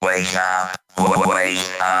Wake up,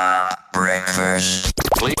 breakfast.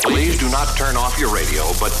 Please do not turn off your radio,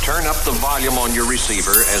 but turn up the volume on your receiver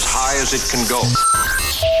as high as it can go.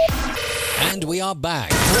 And we are back.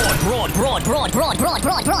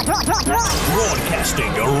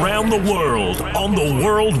 Broadcasting around the world on the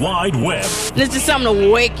World Wide Web. This is something to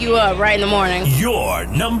wake you up right in the morning. Your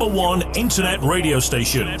number one internet radio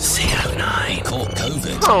station. CO9 caught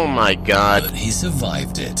COVID. Oh my God. But he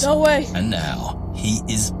survived it. No way. And now he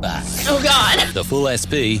is back. Oh God. The full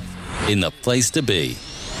SP in the place to be.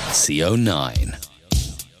 CO9.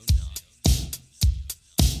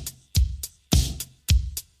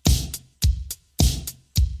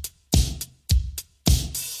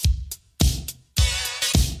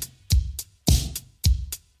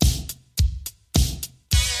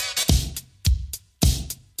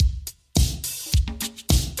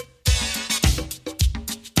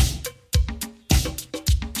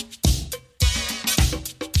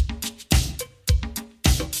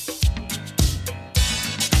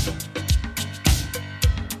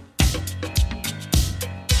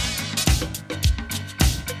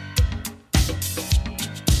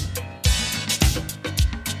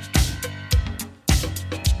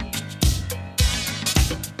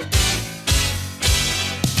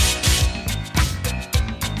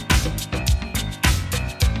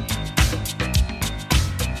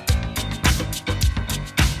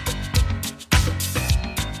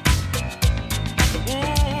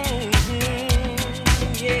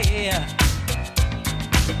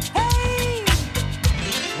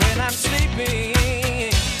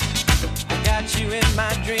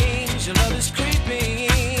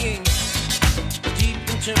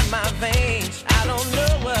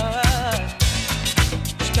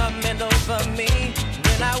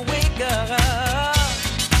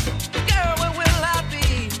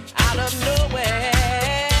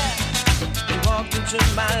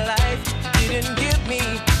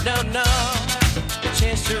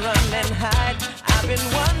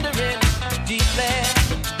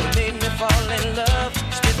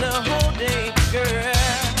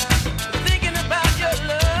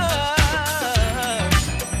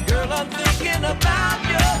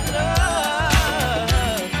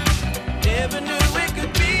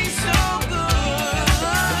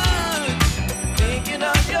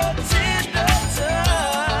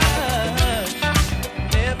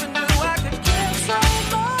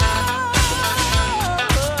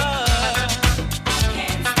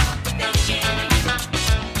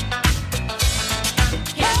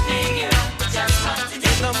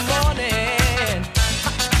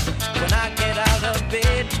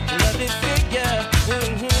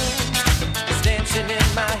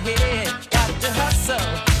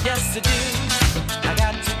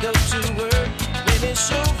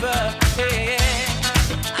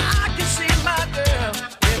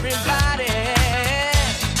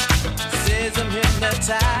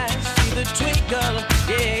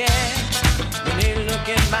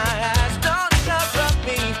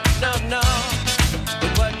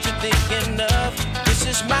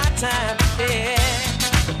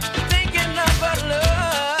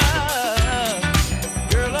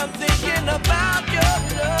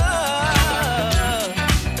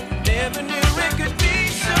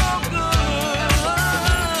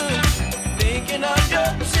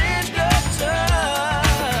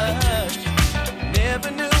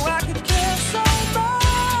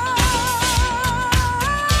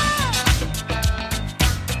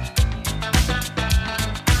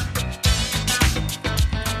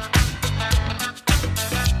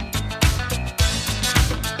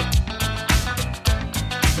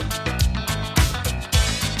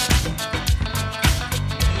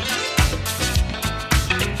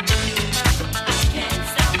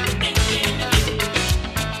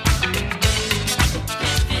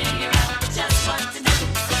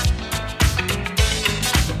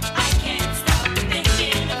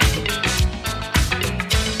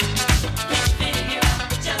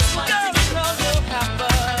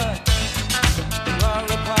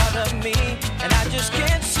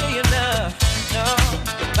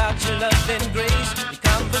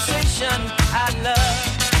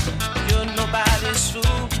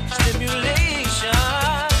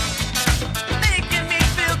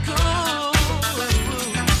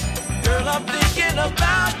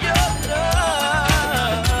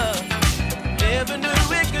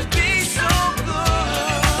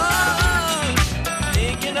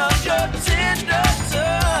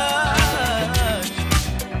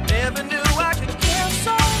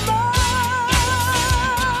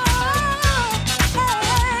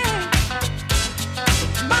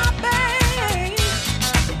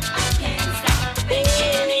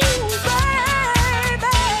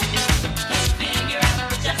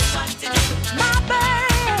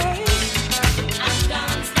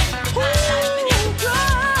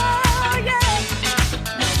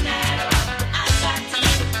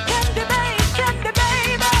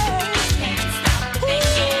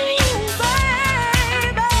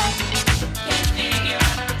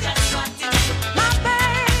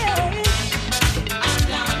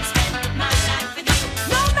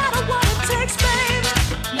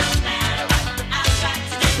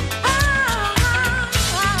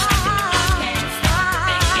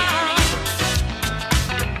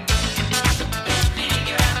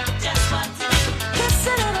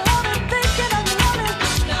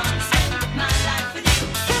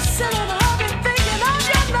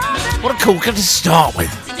 What a corker to start with.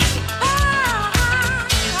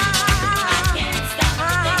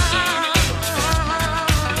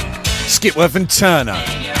 Skipworth and Turner.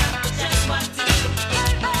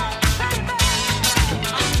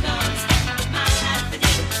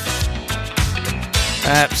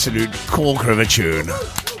 Absolute corker of a tune.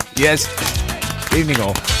 Yes. Evening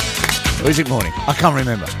or is it morning? I can't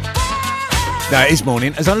remember. No, it is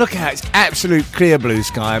morning. As I look out, it's absolute clear blue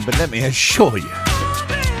sky, but let me assure you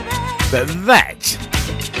that that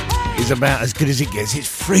is about as good as it gets. It's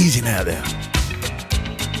freezing out there.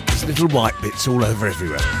 There's little white bits all over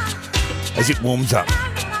everywhere as it warms up.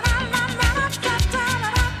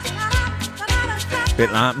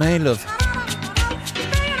 Bit like me, love.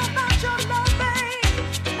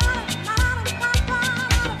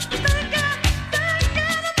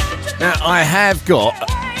 Now, I have got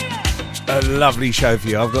a lovely show for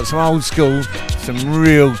you. I've got some old school, some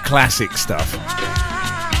real classic stuff.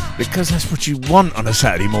 Because that's what you want on a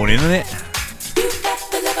Saturday morning, isn't it?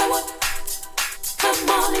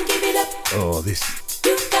 Oh, this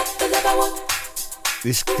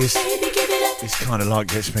kind of like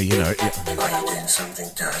gets me, you know. Are you doing something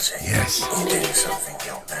dirty? Yes. Are you doing something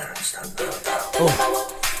your parents don't know about?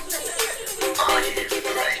 Oh. Are you breaking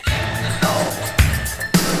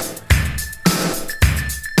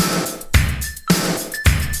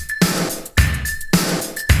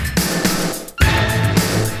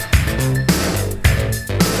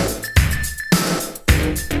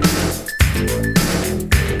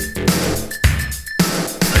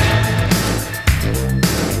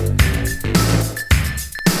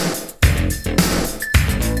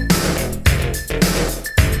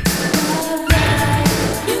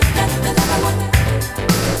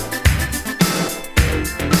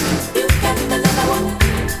the law?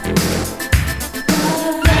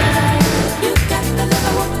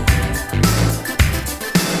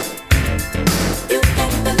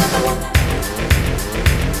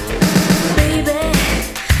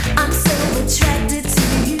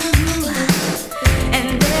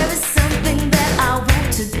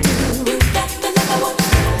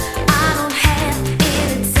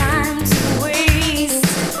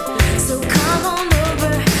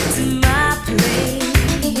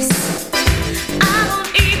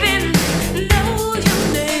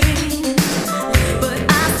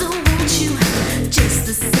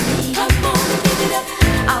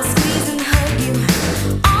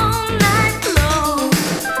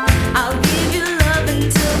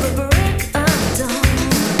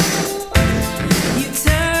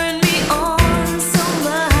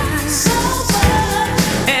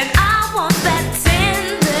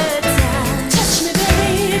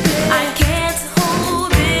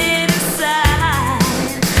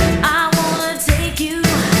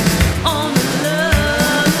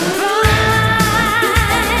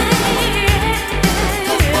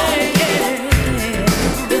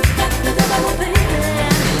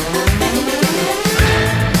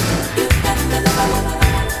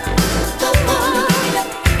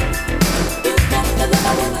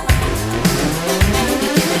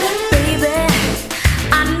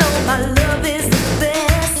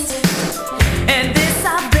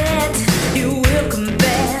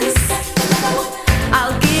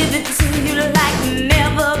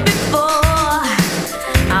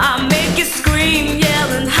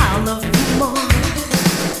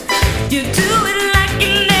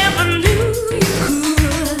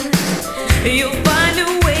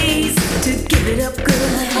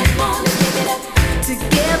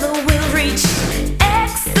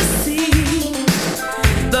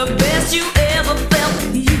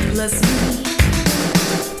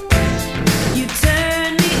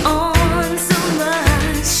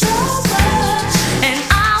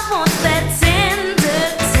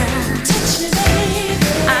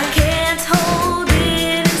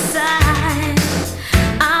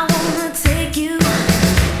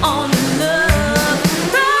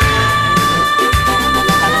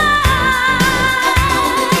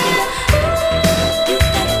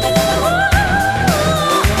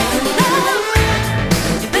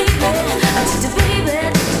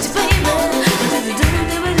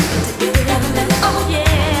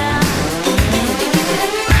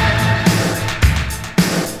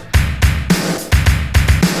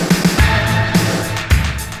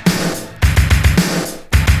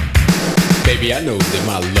 Baby, I know that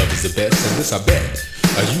my love is the best, and this I bet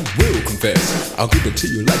you will confess. I'll give it to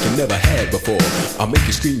you like you never had before. I'll make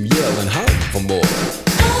you scream, yell, and holler for more.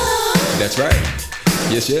 That's right.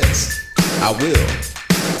 Yes, yes, I will.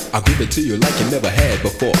 I'll give it to you like you never had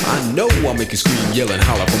before. I know I'll make you scream, yell, and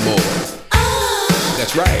holler for more.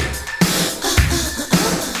 That's right.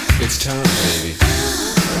 It's time, baby.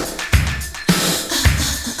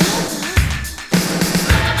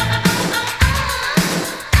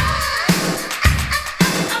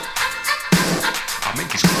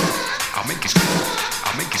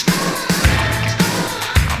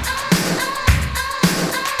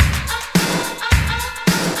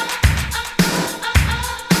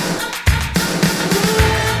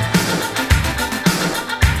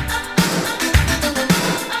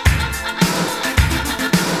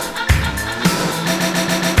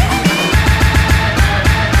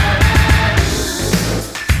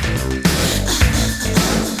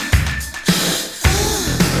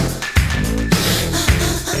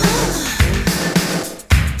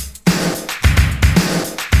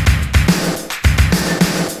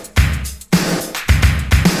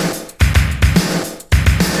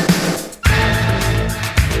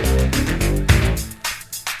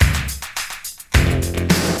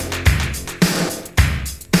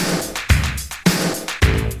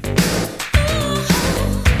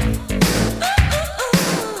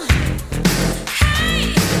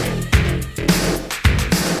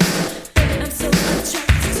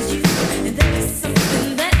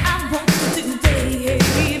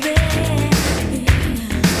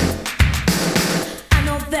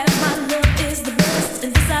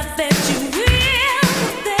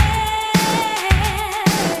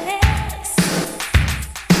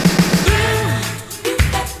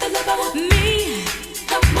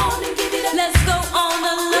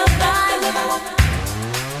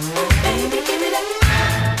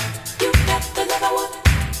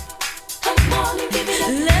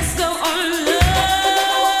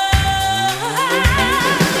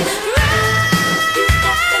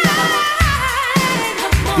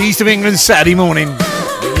 East of England Saturday morning.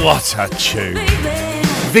 What a tune.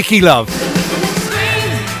 Vicky Love.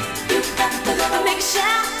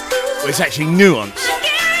 Well, it's actually Nuance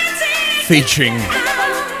featuring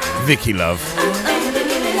Vicky Love.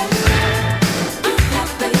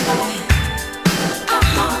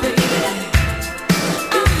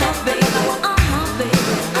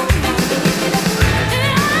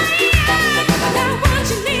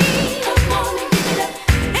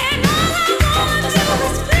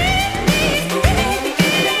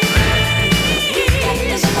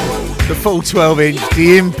 The full 12-inch,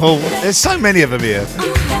 the import. There's so many of them here.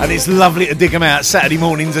 And it's lovely to dig them out Saturday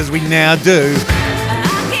mornings as we now do.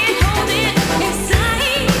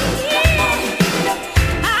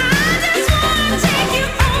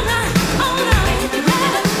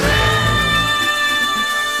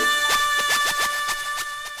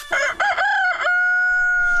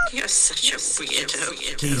 You're such a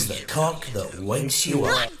weirdo. He's the cock that wakes you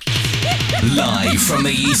up. Live from the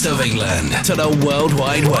east of England to the World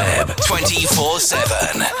Wide Web,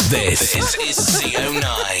 24/7. This is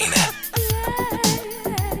CO9.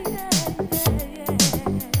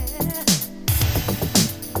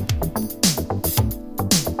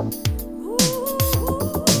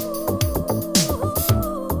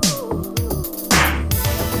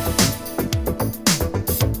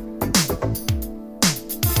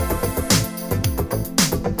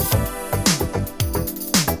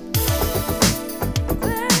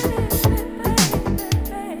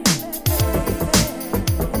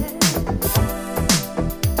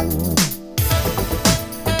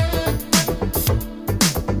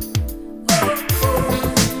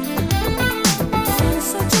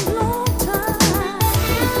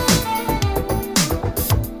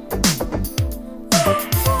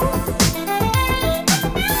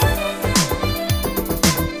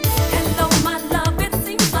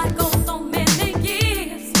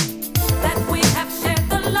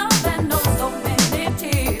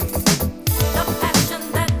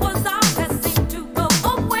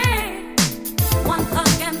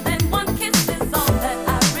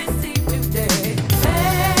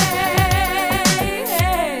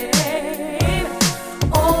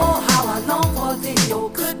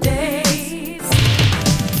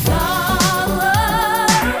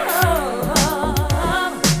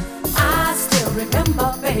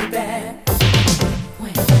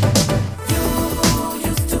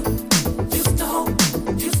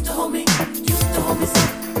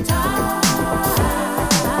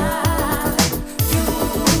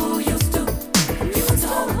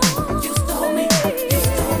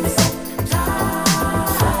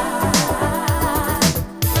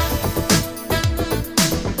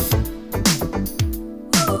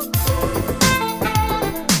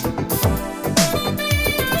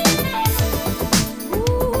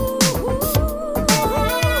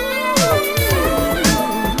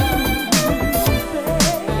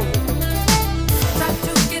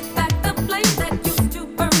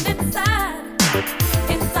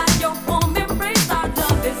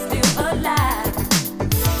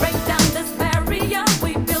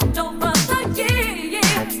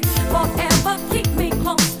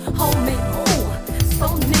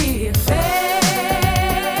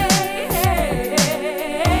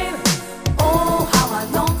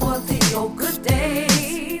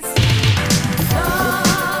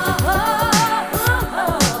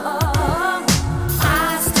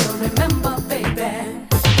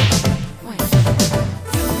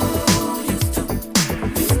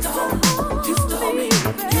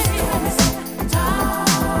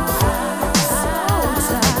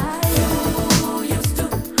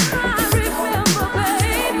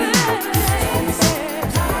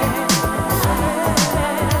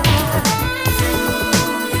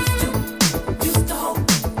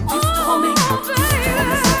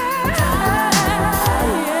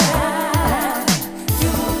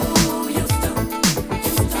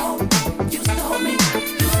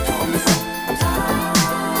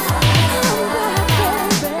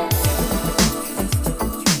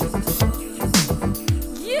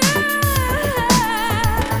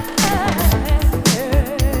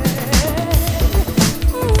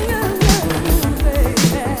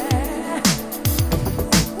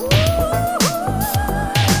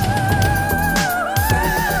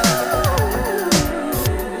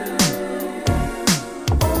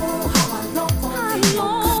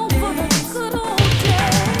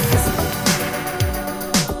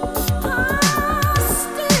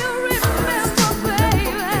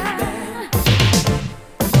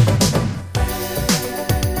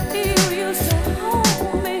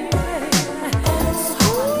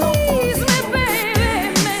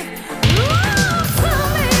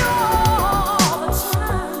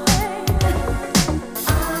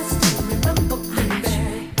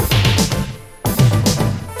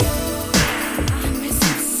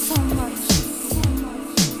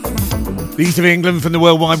 The East of England from the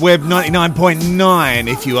World Wide Web,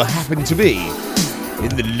 99.9 if you happen to be in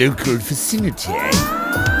the local vicinity.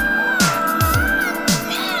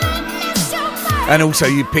 And also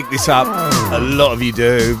you pick this up, a lot of you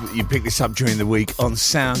do, you pick this up during the week on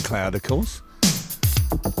SoundCloud, of course.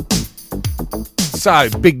 So,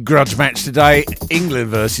 big grudge match today, England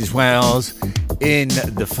versus Wales in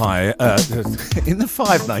the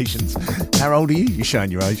Five Nations. How old are you? You're showing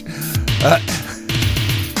your age.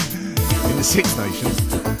 In the Six Nations.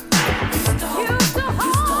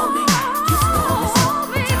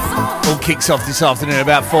 All kicks off this afternoon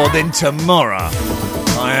about 4. Then tomorrow,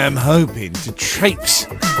 I am hoping to traipse.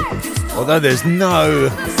 Although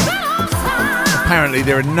apparently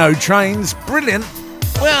there are no trains. Brilliant.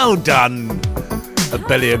 Well done. A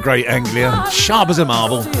belly of Great Anglia, sharp as a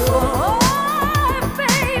marble.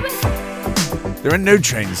 There are no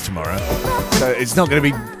trains tomorrow, so it's not going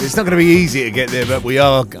to be easy to get there. But we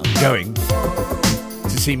are going to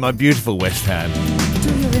see my beautiful West Ham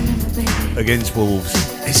against Wolves.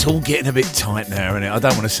 It's all getting a bit tight now, isn't it? I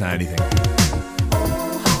don't want to say anything.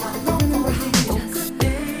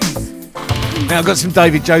 Now I've got some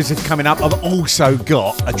David Joseph coming up. I've also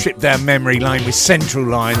got a trip down memory lane with Central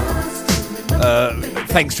Line.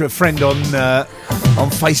 Thanks to a friend on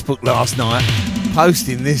Facebook last night,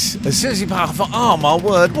 posting this. As soon as he passed, I thought, oh my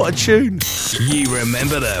word, what a tune. You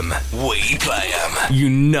remember them, we play them. You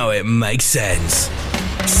know it makes sense.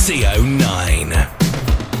 CO9.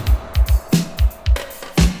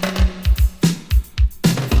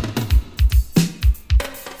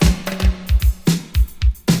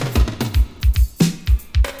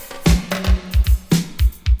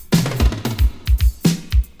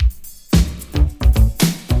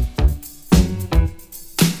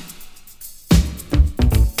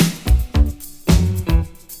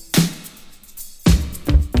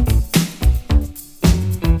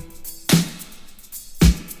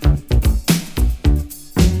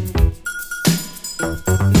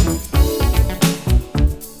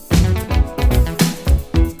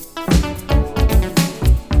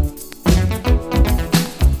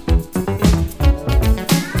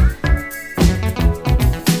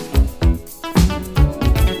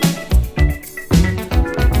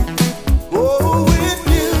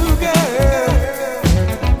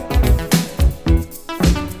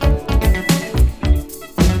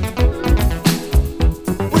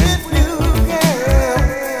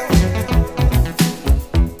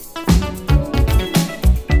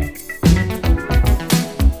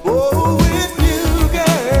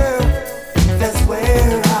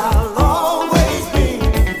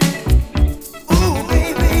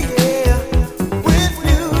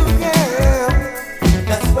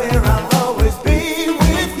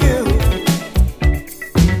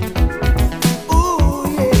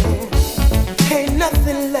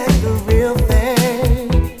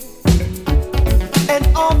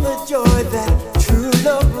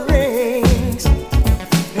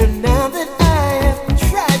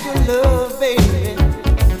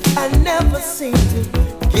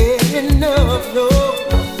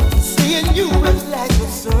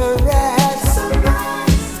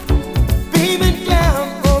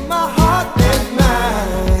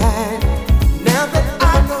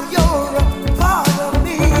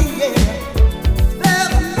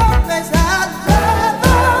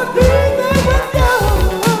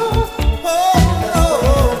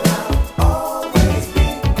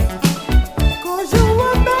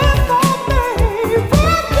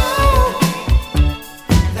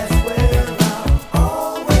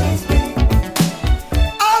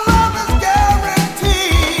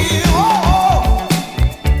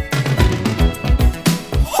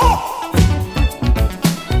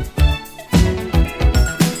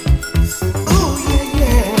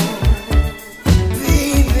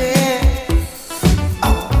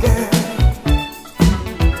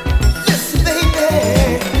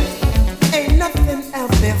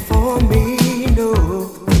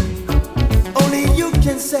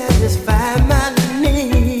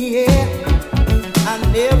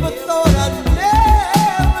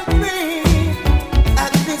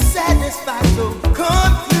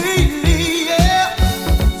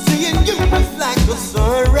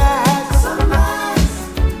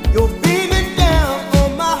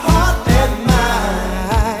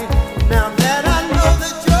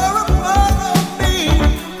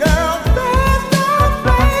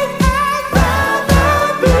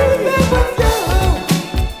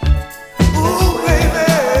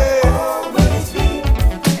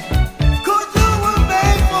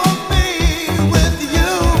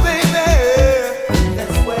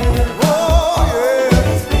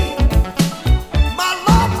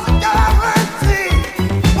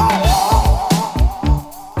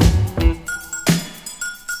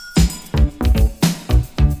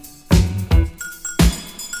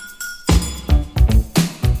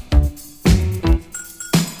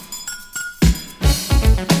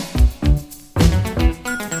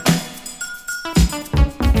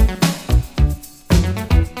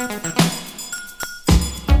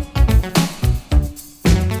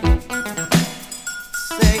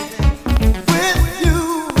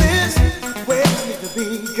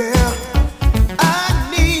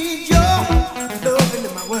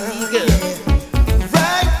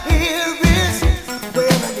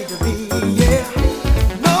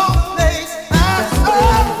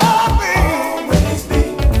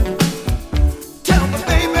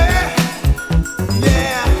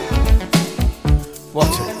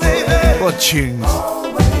 What tunes?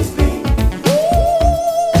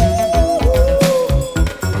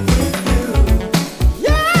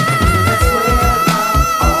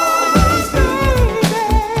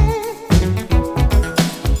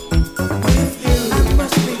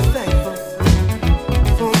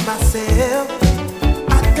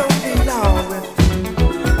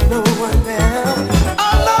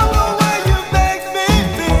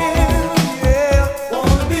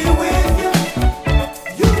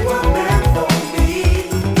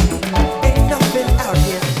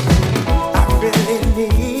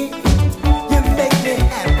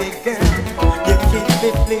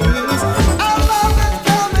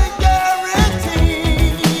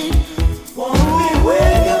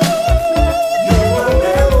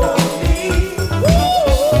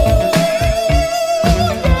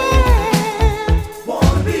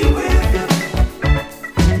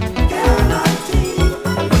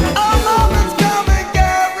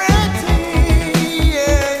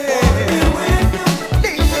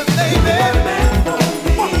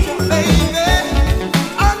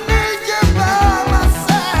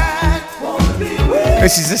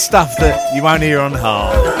 This is the stuff that you won't hear on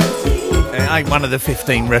Heart. It ain't one of the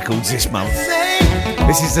 15 records this month.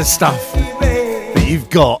 This is the stuff that you've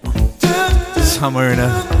got somewhere in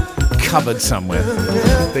a cupboard somewhere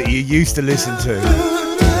that you used to listen to.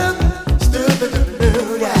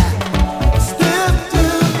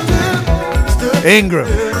 Ingram,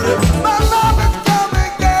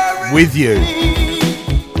 with you.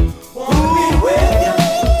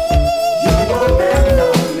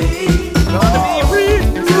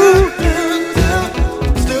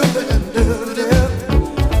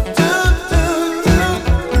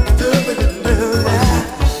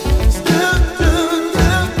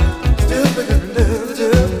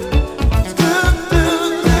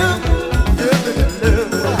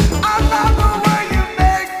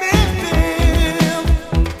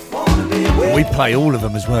 Play all of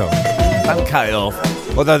them as well. Don't cut it off.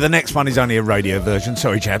 Although the next one is only a radio version.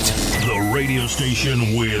 Sorry, chaps. The radio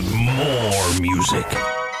station with more music.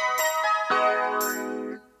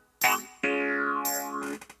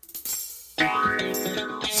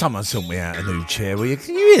 Someone sort me out a new chair, will you?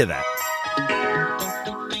 Can you hear that?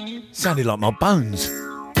 Sounded like my bones.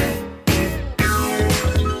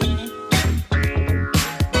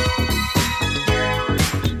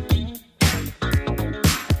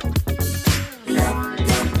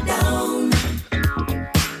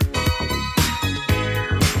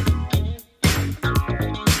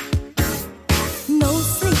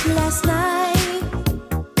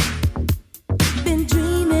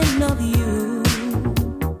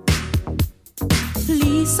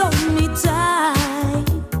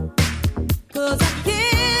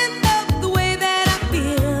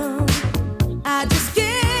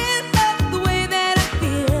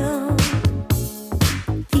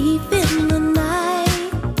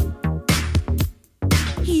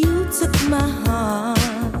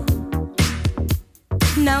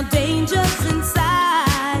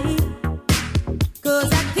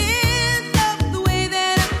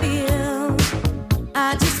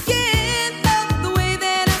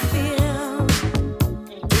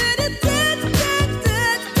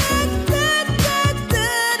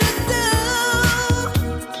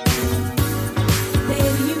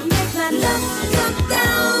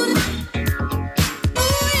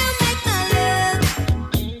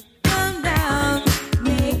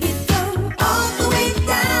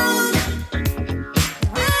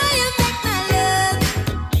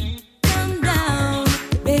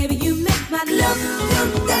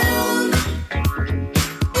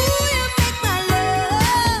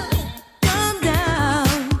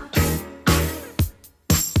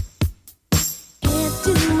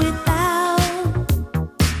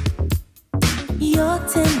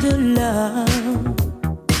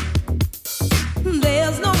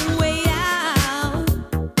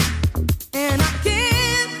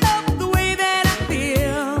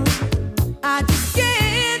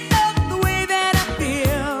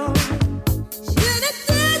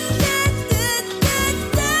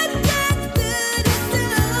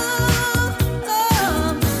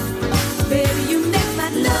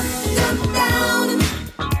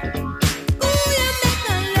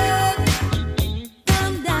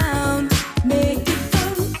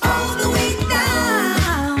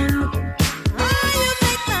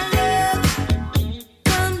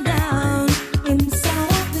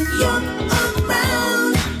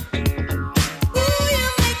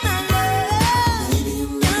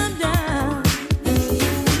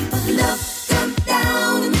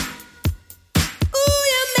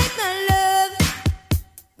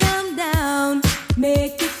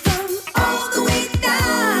 Make it come all the way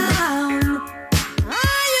down.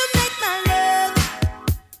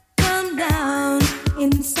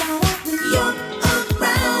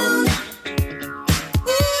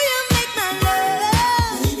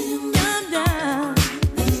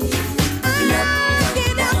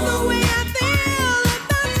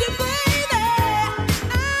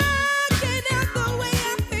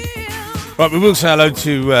 Right, we will say hello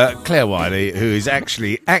to Claire Wiley, who is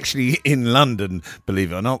actually in London,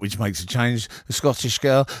 believe it or not, which makes a change. A Scottish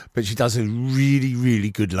girl, but she does a really, really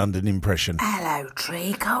good London impression. Hello,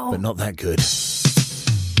 Treacle. But not that good.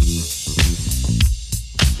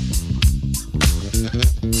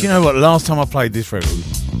 Do you know what? Last time I played this record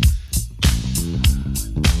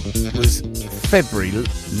was February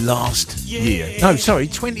last year. No, sorry,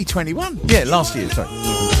 2021. Yeah, last year, sorry.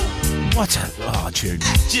 What a tune.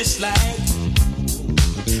 Just like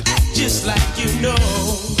you know.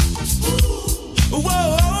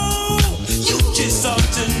 Whoa, you just ought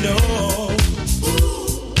to know.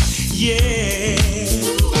 Yeah.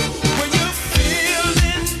 When you're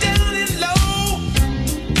feeling down and low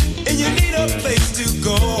and you need a place to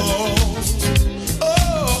go.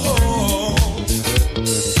 Oh,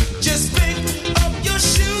 just pick up your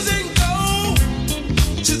shoes and go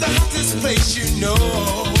to the hottest place you know.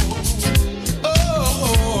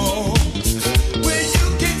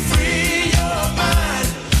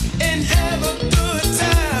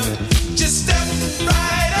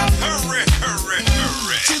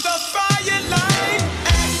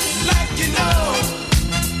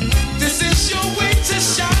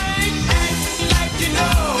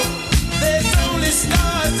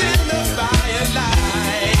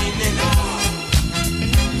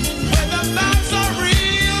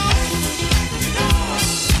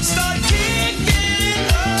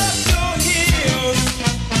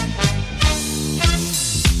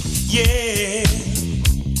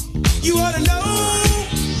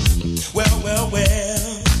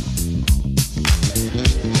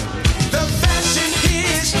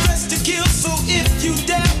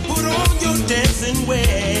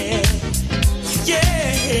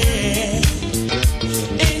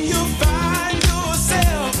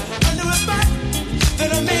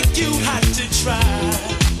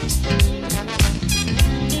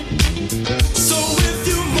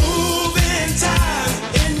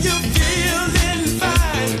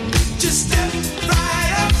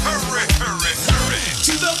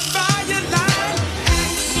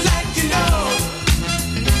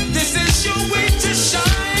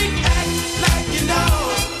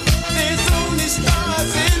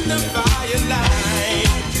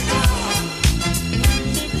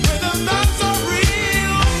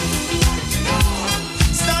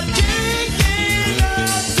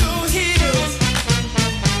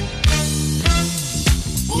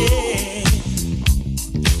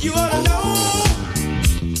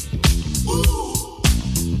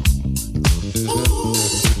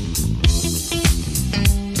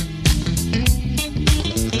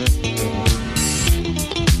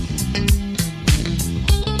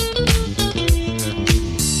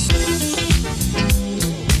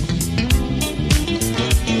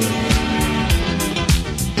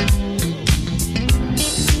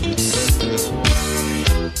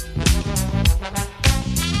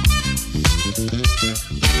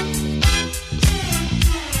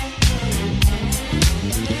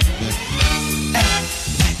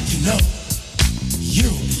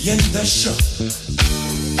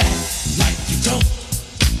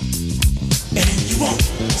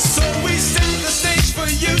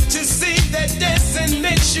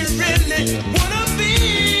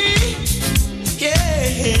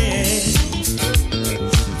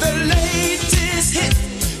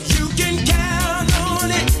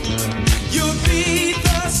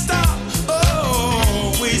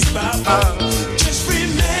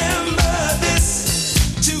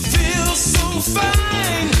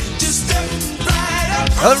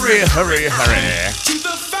 Hurry.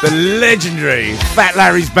 The legendary Fat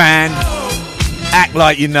Larry's band, Act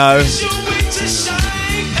Like You Know.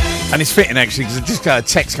 And it's fitting actually because I just got a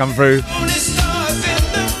text come through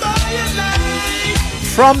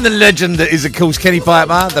from the legend that is of course Kenny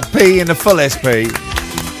Piper, the P in the full SP.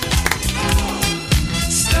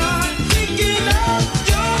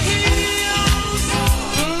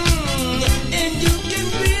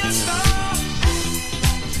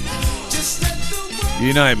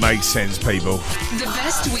 You know it makes sense, people. The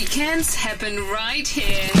best weekends happen right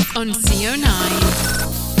here on CO9.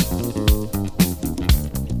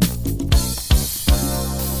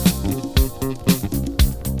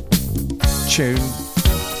 Tune.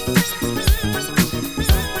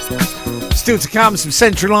 Still to come, some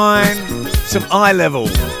Central Line, some Eye Level,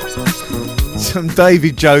 some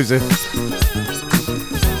David Joseph,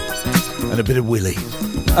 and a bit of Willie.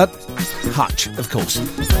 Hutch, of course.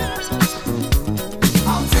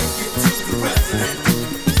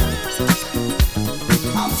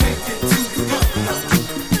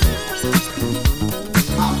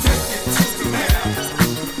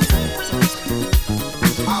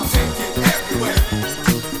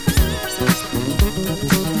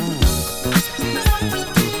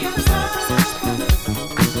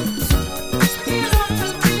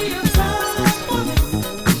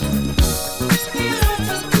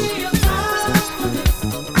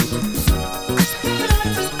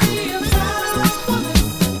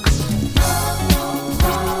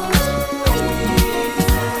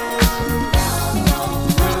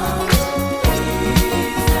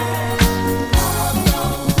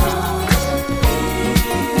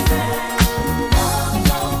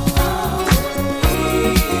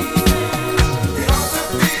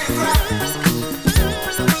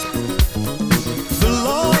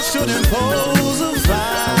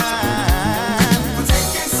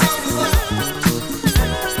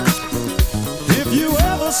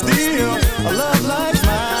 a love like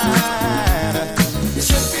mine. It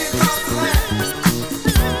should be across the land.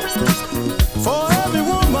 For every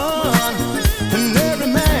woman and every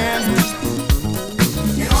man,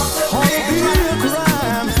 ought to be a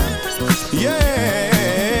crime.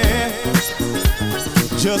 Yeah,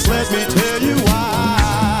 just let me tell you why.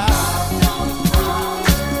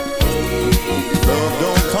 Love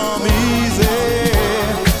don't come easy.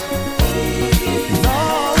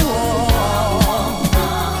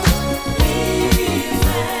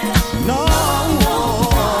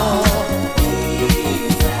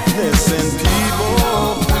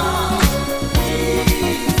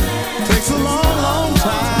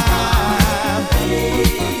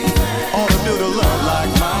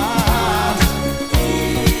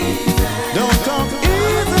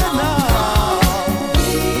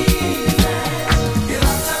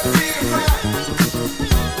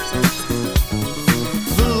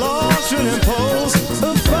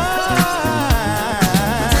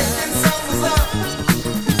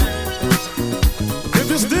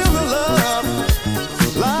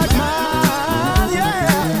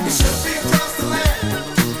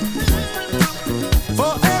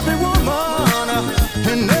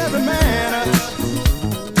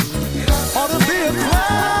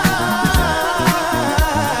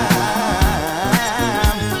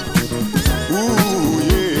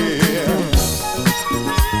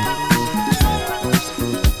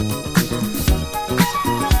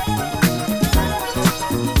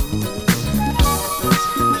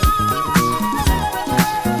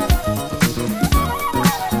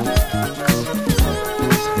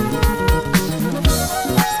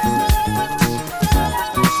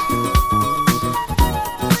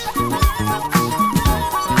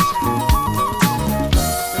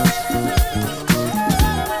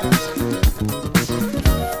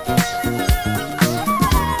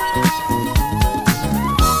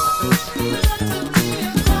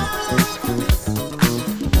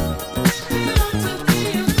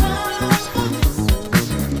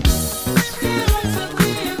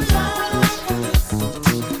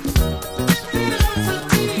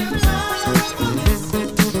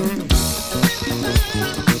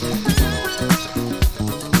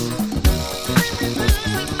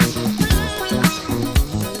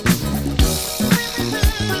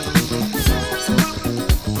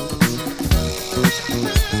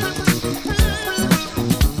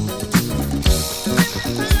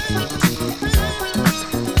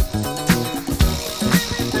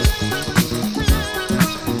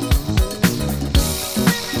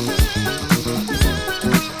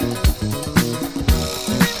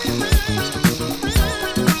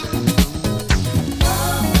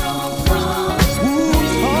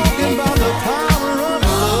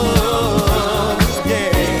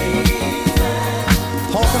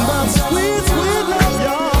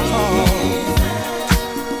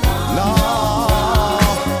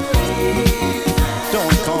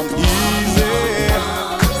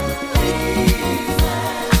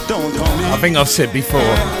 I think I've said before,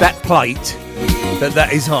 that plate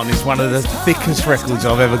that is on is one of the thickest records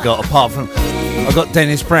I've ever got, apart from I got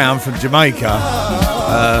Dennis Brown from Jamaica,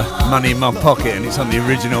 Money in My Pocket, and it's on the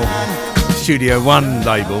original Studio One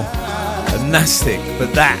label, and that's thick.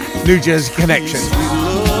 But that New Jersey Connection,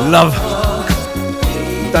 love,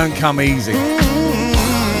 don't come easy.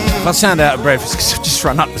 If I sound out of breath, it's because I've just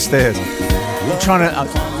run up the stairs.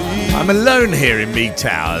 I'm alone here in Mead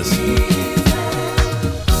Towers.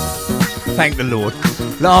 Thank the Lord.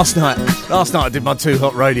 Last night I did my Too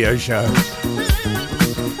Hot radio show,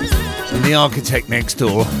 and the architect next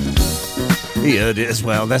door, he heard it as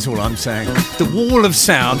well. That's all I'm saying. The wall of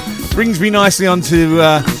sound brings me nicely on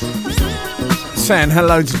to saying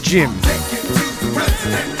hello to Jim.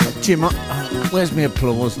 Jim, where's my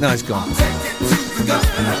applause? No, it's gone.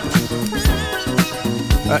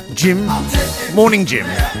 Jim, morning Jim.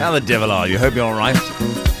 How the devil are you? Hope you're all right.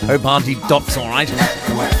 Hope Auntie Dot's all right.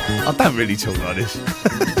 I don't really talk like this.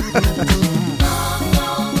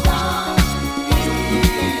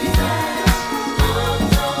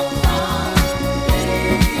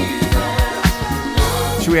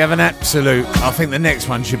 Should we have an absolute? I think the next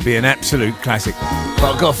one should be an absolute classic.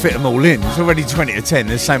 But I've got to fit them all in. It's already 20 to 10.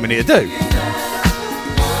 There's so many to do.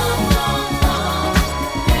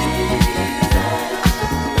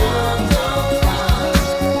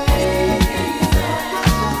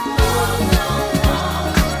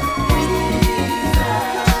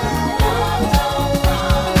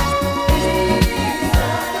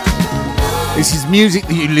 This is music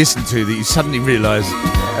that you listen to that you suddenly realise,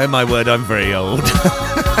 oh my word, I'm very old.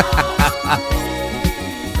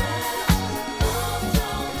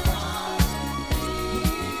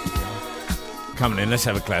 Coming in let's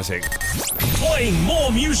have a classic. Playing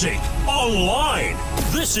more music online.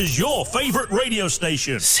 This is your favorite radio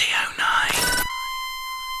station. CO9.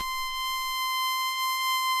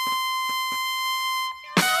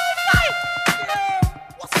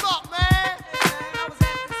 What's up, man? I was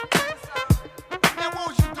at this place. Man, what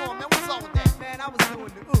was you doing, man? What's up with that? Man, I was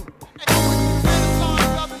doing the ooh. Hey, you went to the song the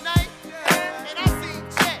other night? Man, I seen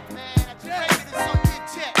Chet, man. I just maybe this song get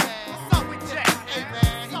Chet, man. What's up with Chet? Hey,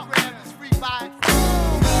 man, he grabbed his free bike.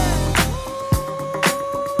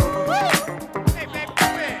 Hey, baby,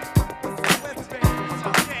 come here. What's up, baby? What's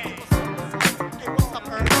up, hey? Hey, what's up,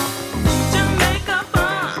 Earl? Jamaica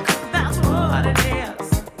funk, that's what it is.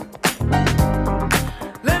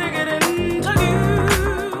 Let it get into you.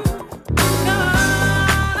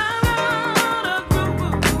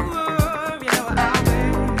 Groove, you know I'll be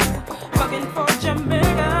fucking for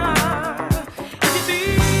Jamaica. If you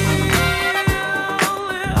feel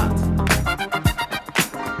it,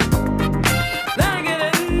 let it get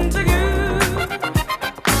into you.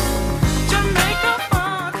 Jamaica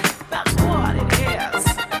funk, that's what it is.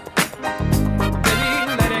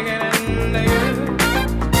 Baby, let it get into you.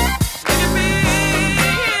 If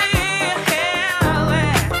you feel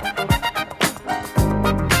it,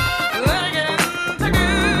 let it get into you.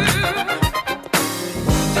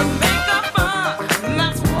 Jamaica funk,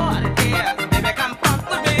 that's what it is. Baby, come funk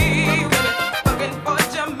with me, with it, fucking for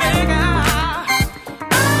Jamaica.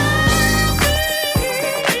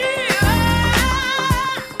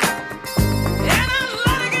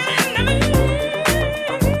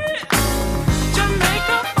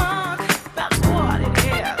 Jamaica funk, that's what it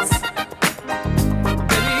is.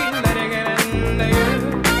 Baby, let it get into you.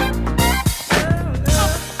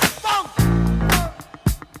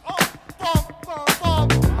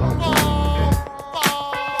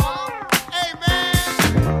 Hey, man.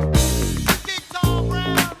 Big Tom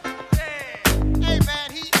Brown. Hey, man,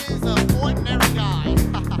 he is an ordinary guy.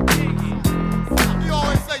 You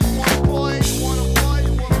always say you want a boy, you want a boy,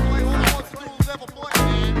 you want a boy. All he wants to do is have a boy,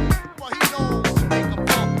 man. But he knows to make a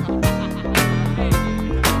funk.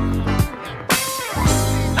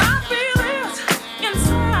 I feel it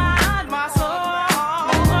inside my soul.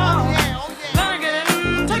 Let it get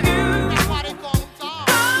into you. That's why they call him Tom.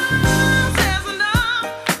 There's enough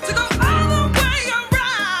to go all the way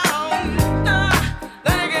around.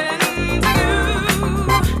 Let it get into you.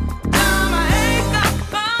 Jamaica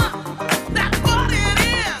funk, that's what it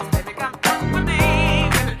is. Baby, come funk with me,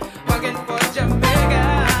 baby, fucking for Jamaica.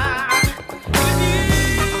 If you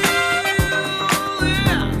feel it,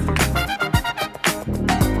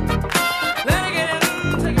 let it get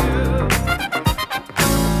into you.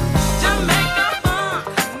 Jamaica funk,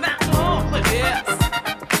 that's what it is.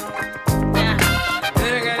 Yeah,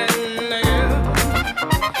 let it get into you.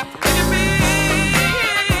 If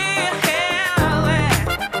you feel it,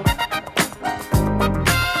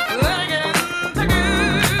 let it get into you.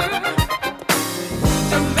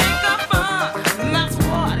 Jamaica funk, that's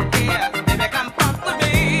what it is. Baby, come funk with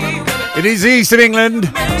me, with it. It is the East of England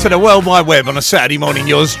to the World Wide Web on a Saturday morning.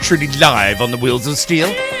 Yours truly live on the wheels of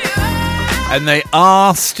steel. And they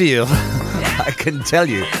are steel, I can tell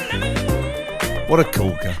you. What a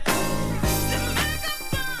corker.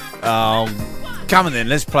 Come on then,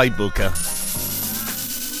 let's play Booker.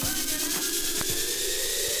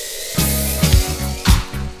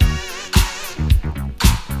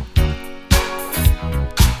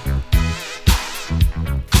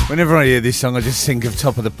 Whenever I hear this song, I just think of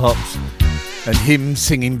Top of the Pops and him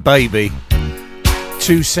singing Baby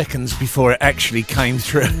 2 seconds before it actually came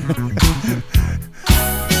through.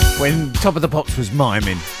 When Top of the Pops was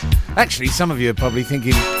miming. Actually, some of you are probably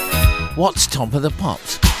thinking, what's Top of the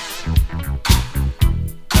Pops?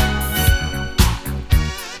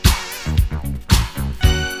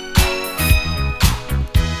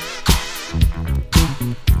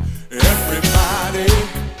 Everybody,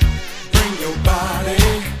 bring your body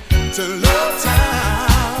to Love Town.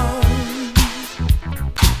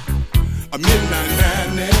 A midnight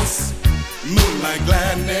madness, moonlight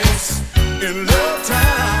gladness in Love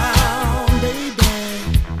Town, baby.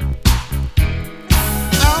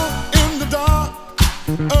 Out in the dark,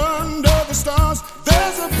 under the stars,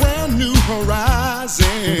 there's a brand new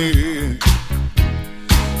horizon.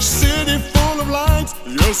 City full of lights,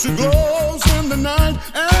 yes, it glows in the night,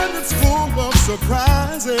 and it's full of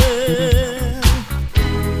surprises.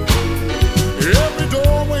 Every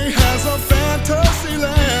doorway has a fantasy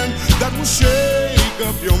land that will shake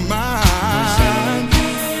up your mind.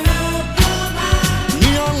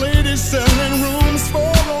 Neon ladies selling rooms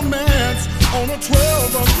for romance on a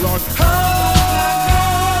 12 o'clock high.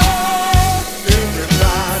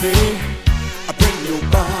 Everybody, bring your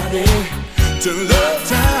body to love.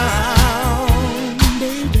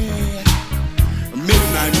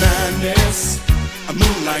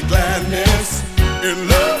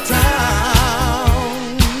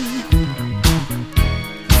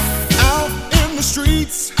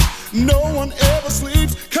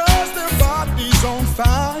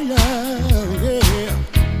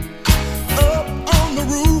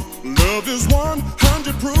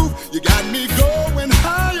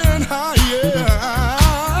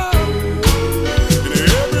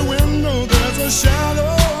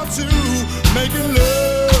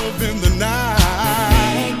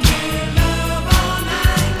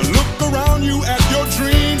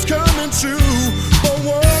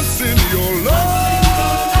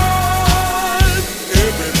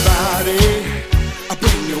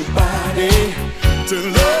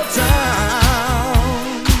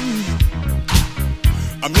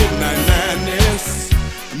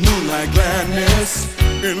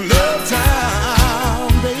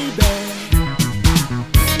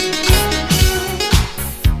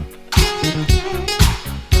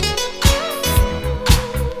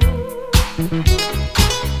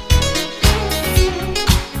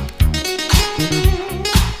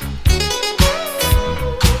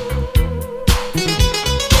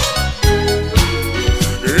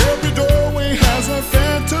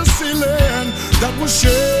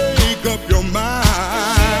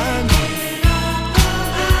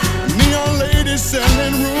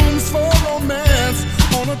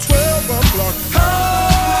 12 o'clock.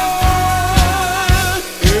 Ah,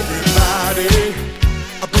 everybody,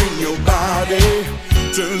 bring your body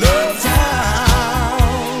to Love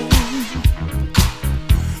Town.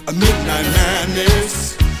 A midnight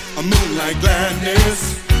madness, a moonlight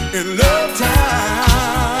gladness in Love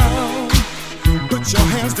Town. Put your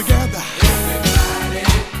hands together. Everybody,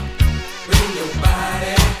 bring your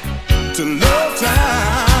body to Love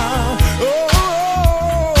Town.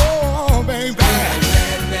 Oh, baby.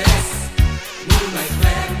 Gladness, moonlight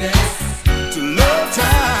gladness to Love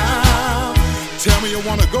Town. Tell me you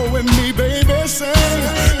wanna go with me, baby. Sing.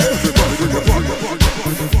 Everybody, bring your body.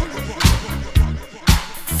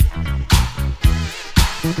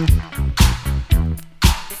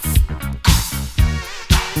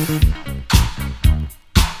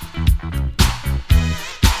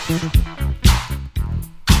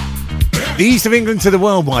 The East of England to the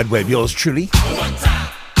World Wide Web, yours truly.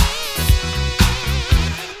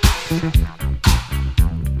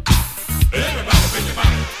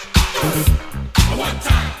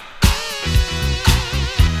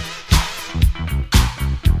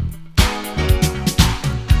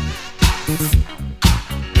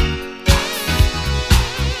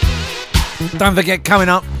 Don't forget, coming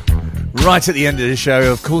up right at the end of the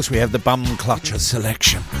show, of course, we have the Bum Clutcher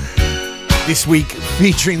selection. This week,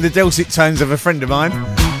 featuring the dulcet tones of a friend of mine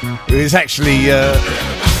who is actually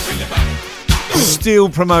still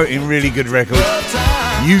promoting really good records,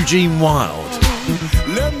 Eugene Wild.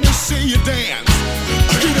 Let me see you dance.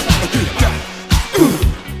 Get up, get down.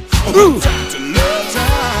 To Love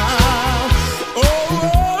Town. Oh,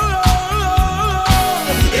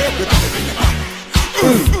 everybody bring your body.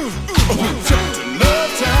 To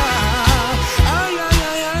Love Town.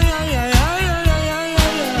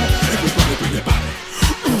 Everybody bring your body.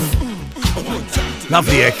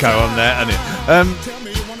 Lovely echo on that, isn't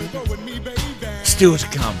it? Still to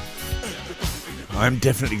come. I'm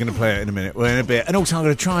definitely going to play it in a minute. Well, in a bit, and also I'm going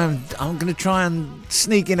to try and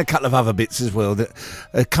sneak in a couple of other bits as well that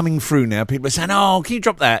are coming through now. People are saying, "Oh, can you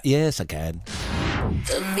drop that?" Yes, I can.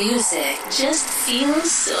 The music just feels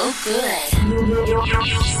so good.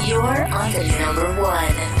 You're on the number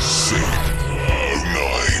one.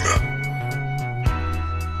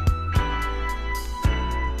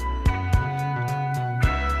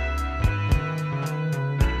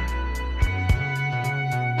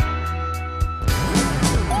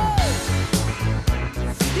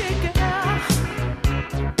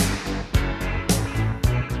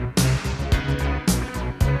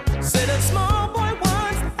 Said a small boy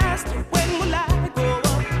once asked, when will I grow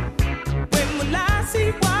up? When will I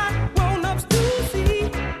see what grown-ups do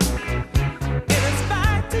see?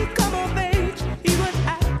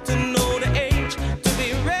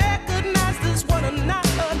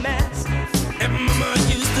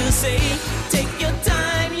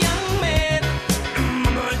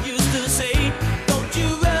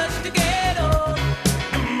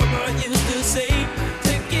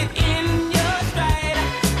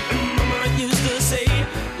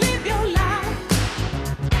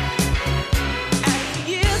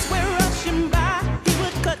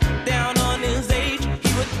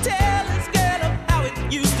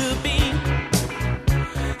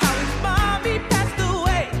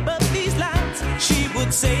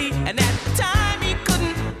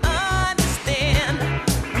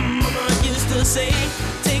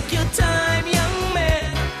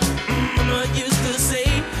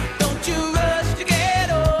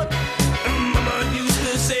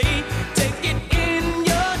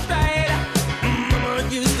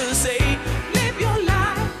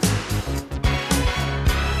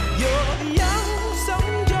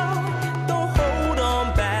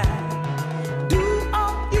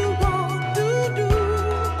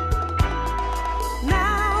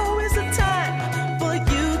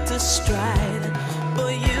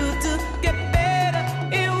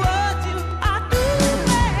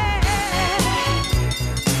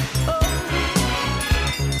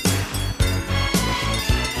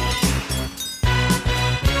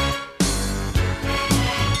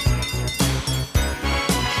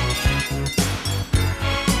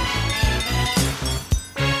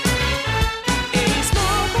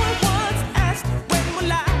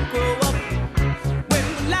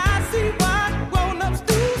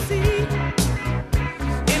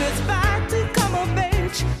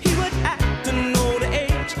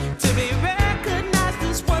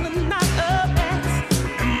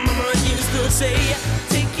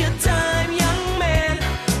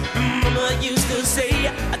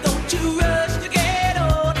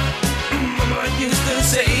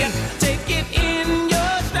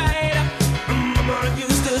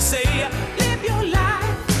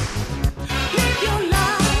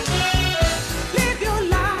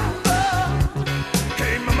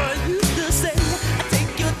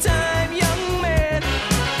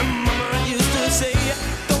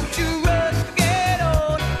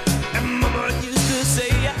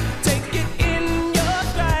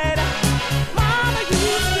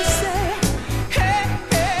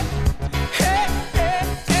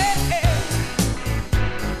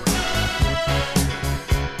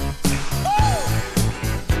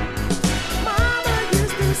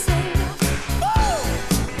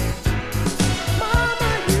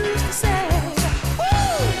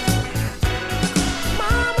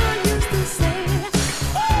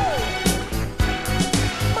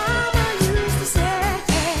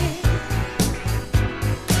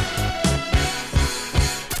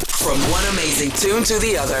 From one amazing tune to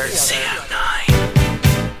the other. Sam 9.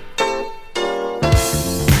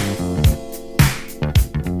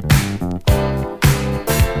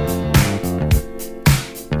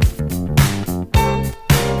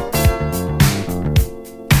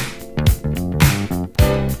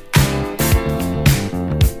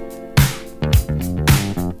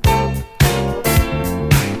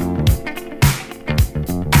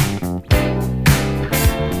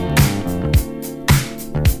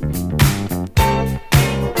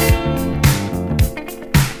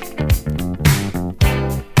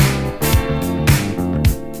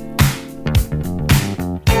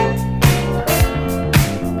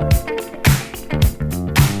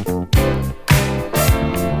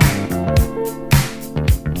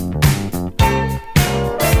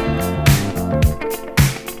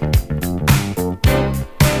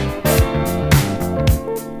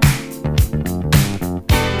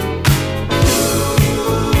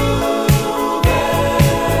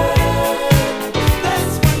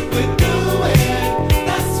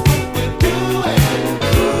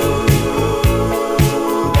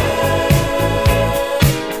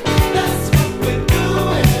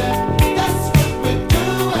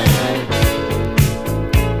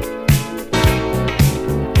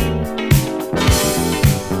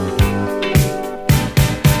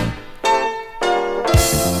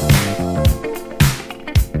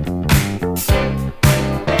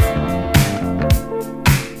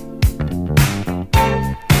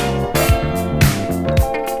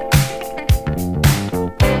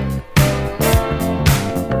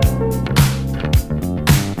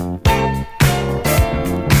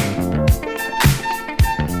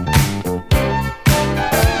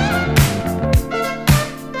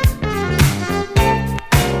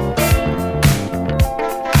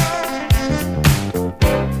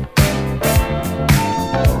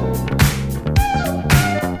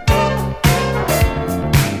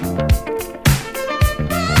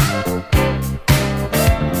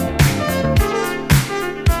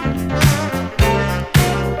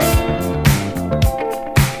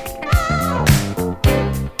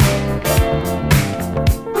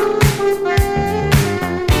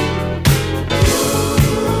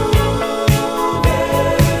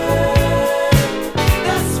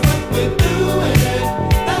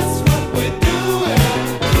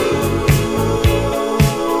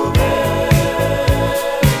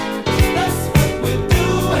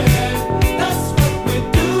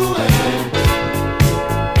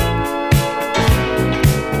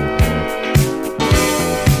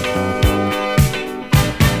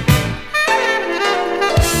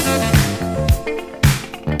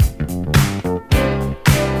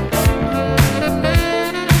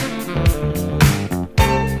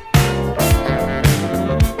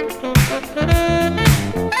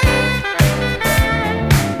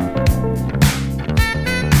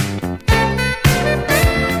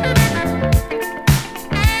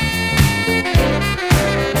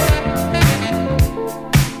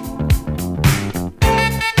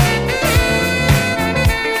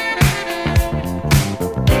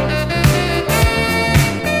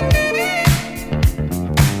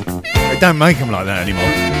 Don't make them like that anymore.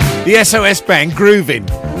 The SOS Band, Grooving.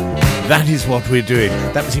 That is what we're doing.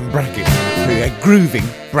 That was in brackets. Grooving,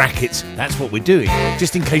 brackets. That's what we're doing.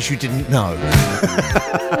 Just in case you didn't know.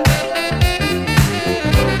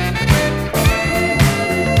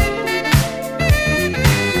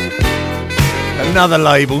 Another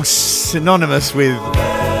label synonymous with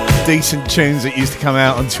decent tunes that used to come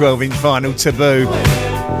out on 12-inch vinyl, Taboo.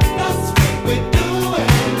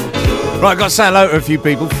 Right, I've got to say hello to a few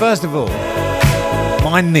people. First of all,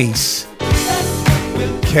 my niece,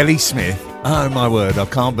 Kelly Smith. Oh my word, I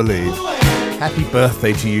can't believe. Happy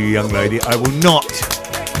birthday to you, young lady. I will not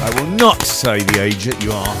say the age that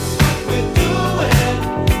you are.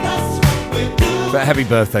 But happy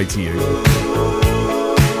birthday to you.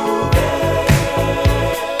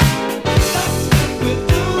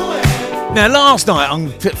 Now, last night,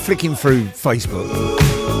 I'm flicking through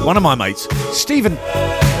Facebook. One of my mates, Stephen,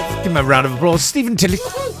 give him a round of applause, Stephen Tilley,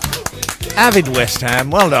 avid West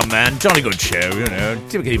Ham, well done, man, jolly good show, you know,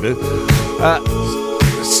 typically boo.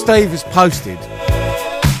 Steve has posted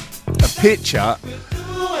a picture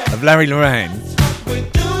of Larry Loran,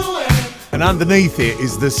 and underneath it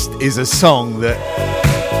is a song that,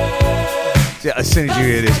 as soon as you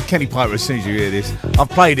hear this, Kenny Piper, as soon as you hear this, I've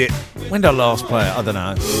played it. When did I last play it? I don't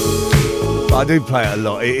know. But I do play it a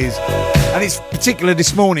lot. It is, and it's particular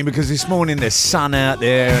this morning because this morning there's sun out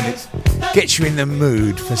there and it gets you in the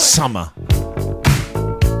mood for summer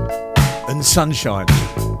and sunshine.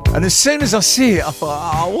 And as soon as I see it, I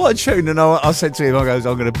thought, oh, what a tune! And I said to him,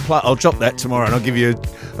 I'll drop that tomorrow, and I'll give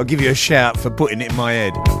you a shout for putting it in my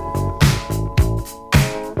head.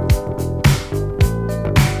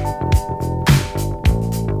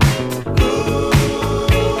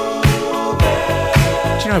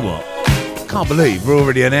 Do you know what? Can't believe we're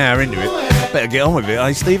already an hour into it. Better get on with it,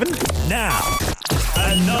 eh, Stephen? Now,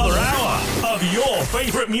 another hour of your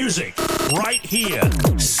favourite music, right here.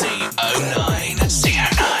 CO9.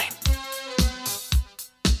 CO9.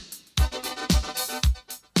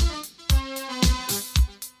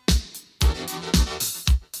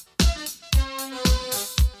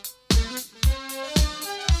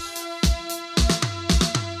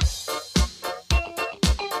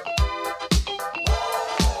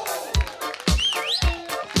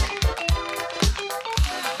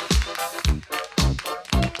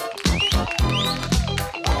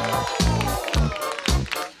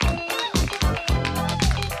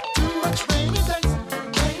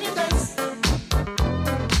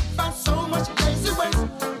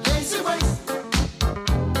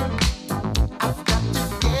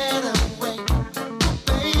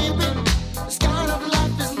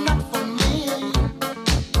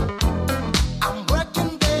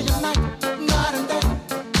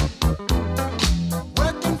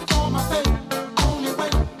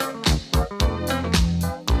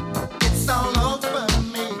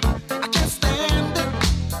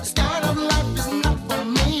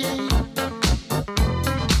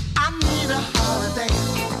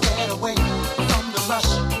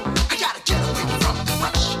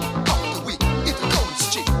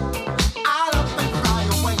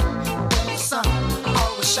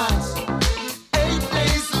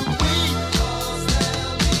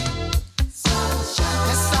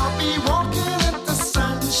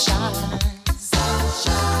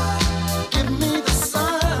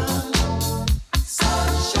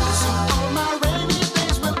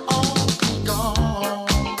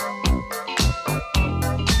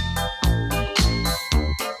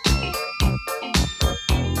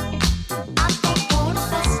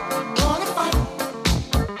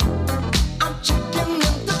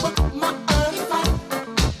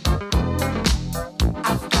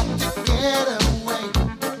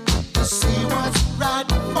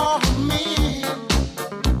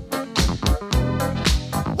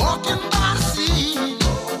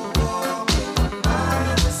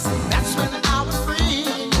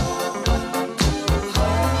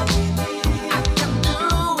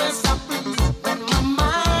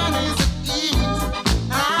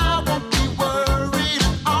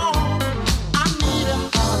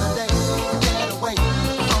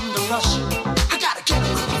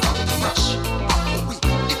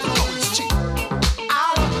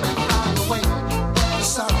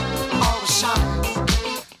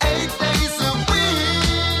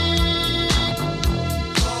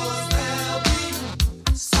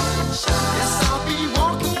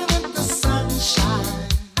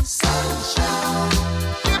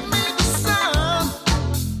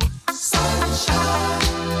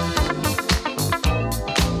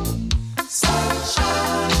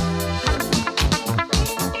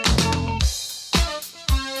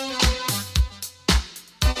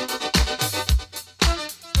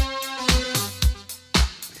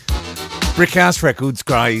 Brickhouse Records,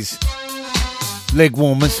 Greys, leg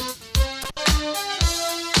warmers.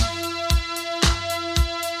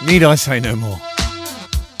 Need I say no more?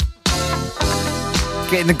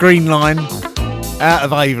 Getting the Green Line out of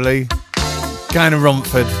Aveley, going to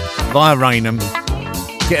Romford via Rainham,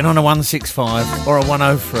 getting on a 165 or a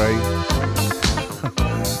 103.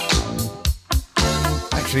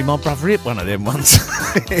 Actually, my brother hit one of them once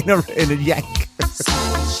in a yank.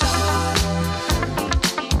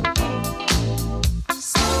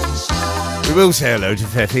 We will say hello to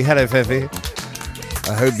Feffy. Hello, Feffy.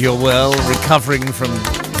 I hope you're well, recovering from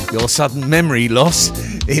your sudden memory loss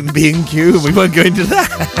in B&Q. We won't go into that.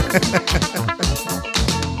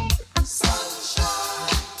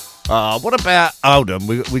 What about Oldham?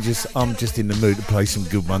 I'm just in the mood to play some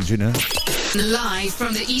good ones, you know. Live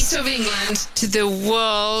from the east of England to the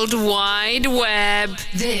World Wide Web.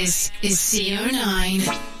 This is CO9.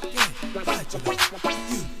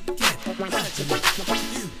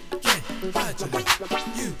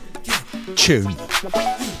 Tune.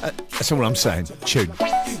 That's all I'm saying. Tune.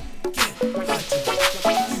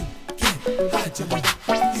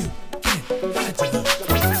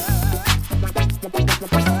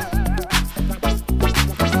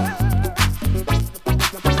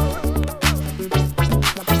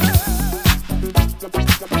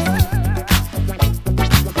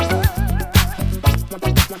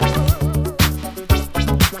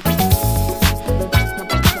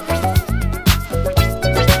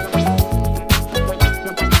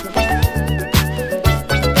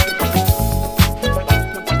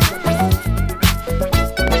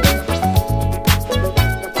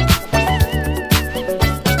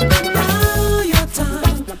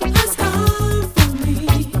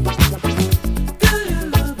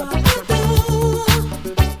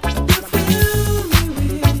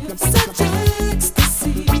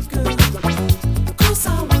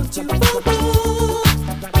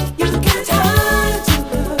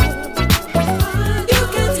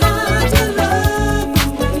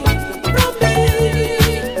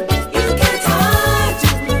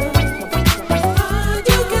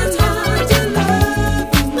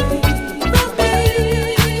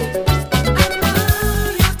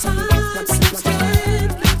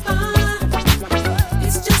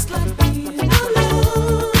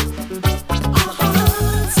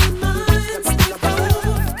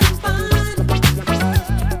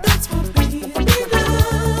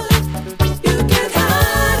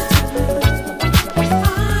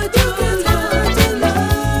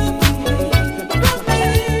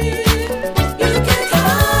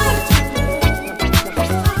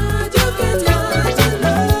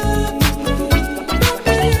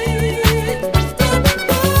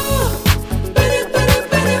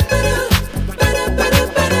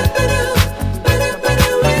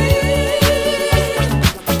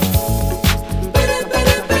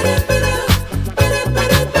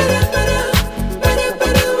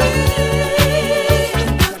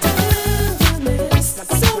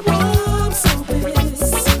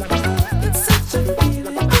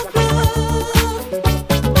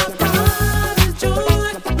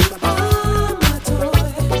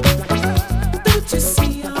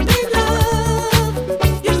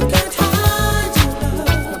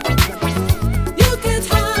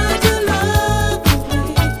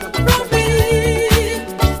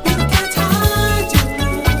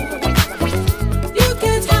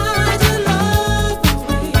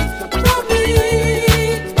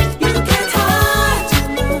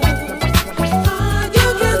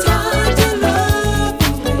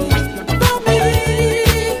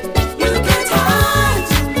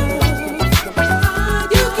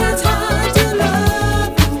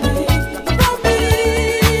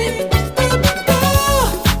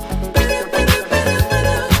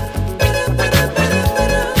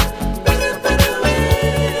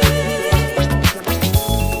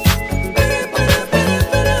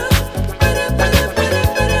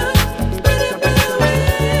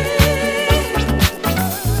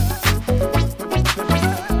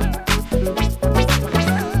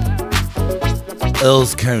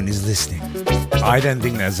 Earl's Cone is listening. I don't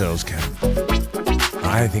think that's Earl's Cone.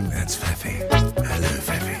 I think that's Feffy. Hello,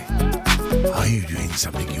 Feffy. Are you doing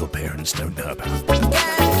something your parents don't know about?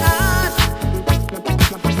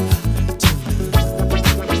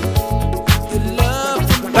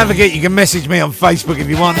 Don't forget, you can message me on Facebook if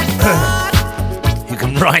you want. You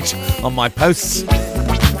can write on my posts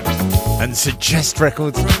and suggest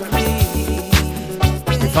records.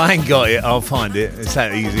 If I ain't got it, I'll find it. It's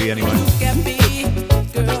that easy anyway.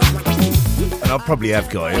 And I probably have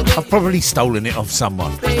got it. I've probably stolen it off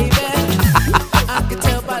someone.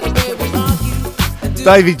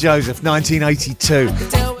 David Joseph, 1982.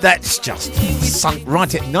 That's just sunk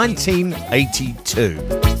right at 1982.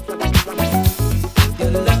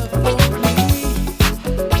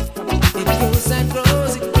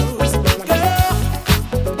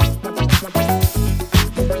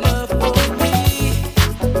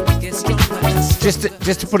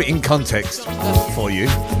 Just to put it in context for you.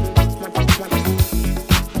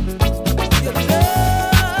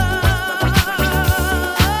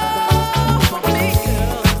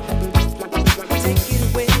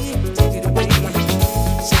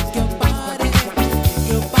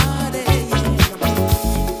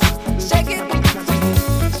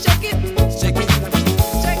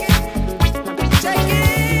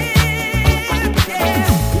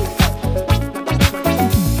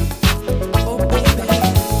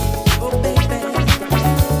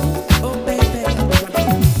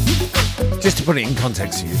 Just to put it in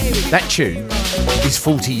context for you, that tune is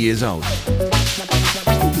 40 years old.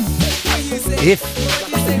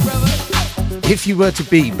 If you were to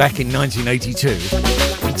be back in 1982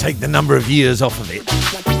 and take the number of years off of it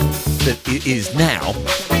that it is now,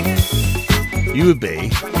 you would be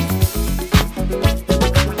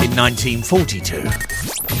in 1942.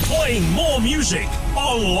 Playing more music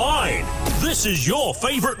online. This is your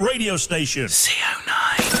favorite radio station.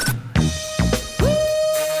 CO9.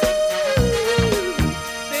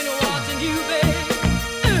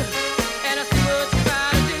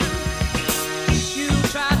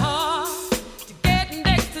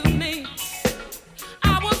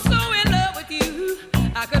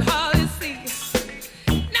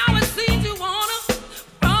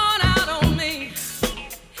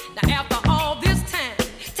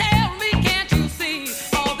 Tell me, can't you see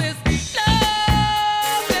all this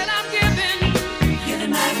love that I'm giving?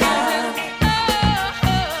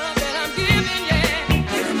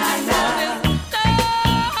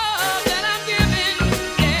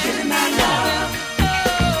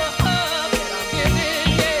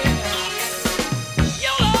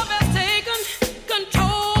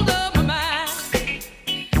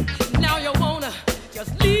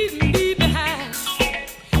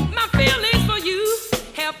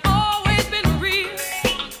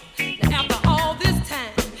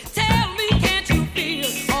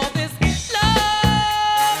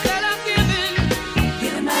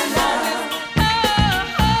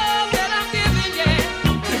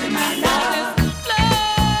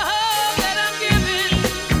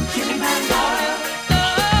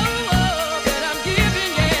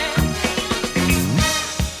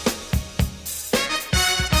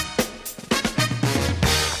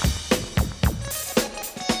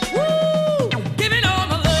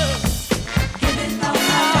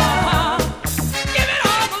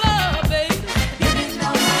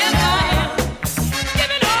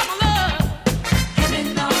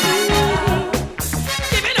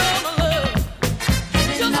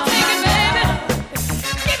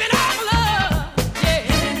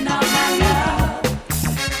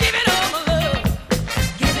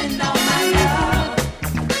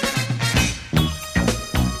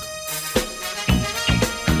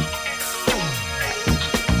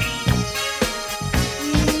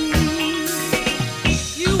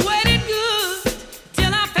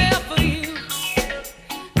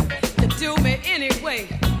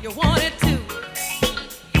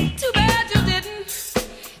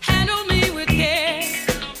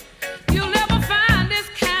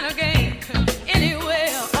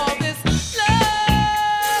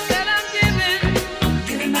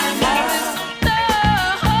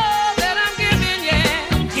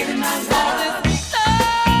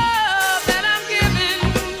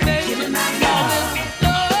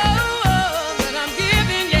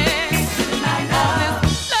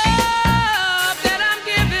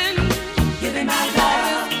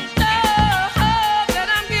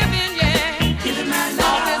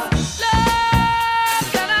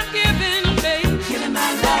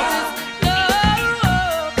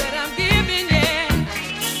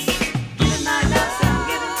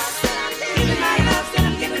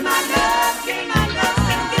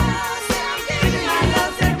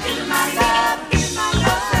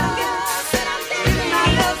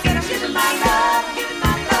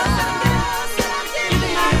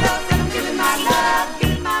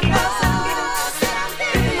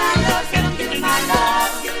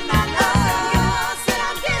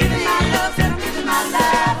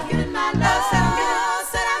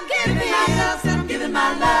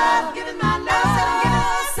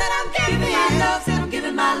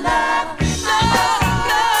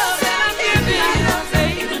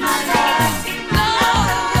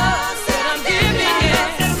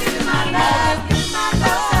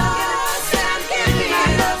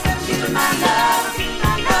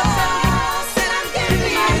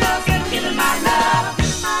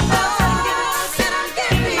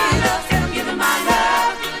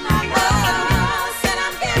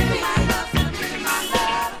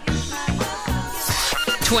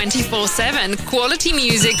 24/7 quality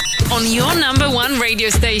music on your number one radio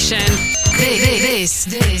station. This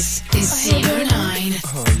is CO9.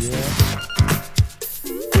 Oh, yeah.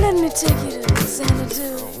 Let me take you to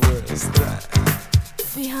Xanadu. Where is that?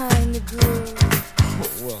 Behind the groove. Oh,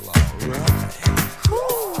 well, alright.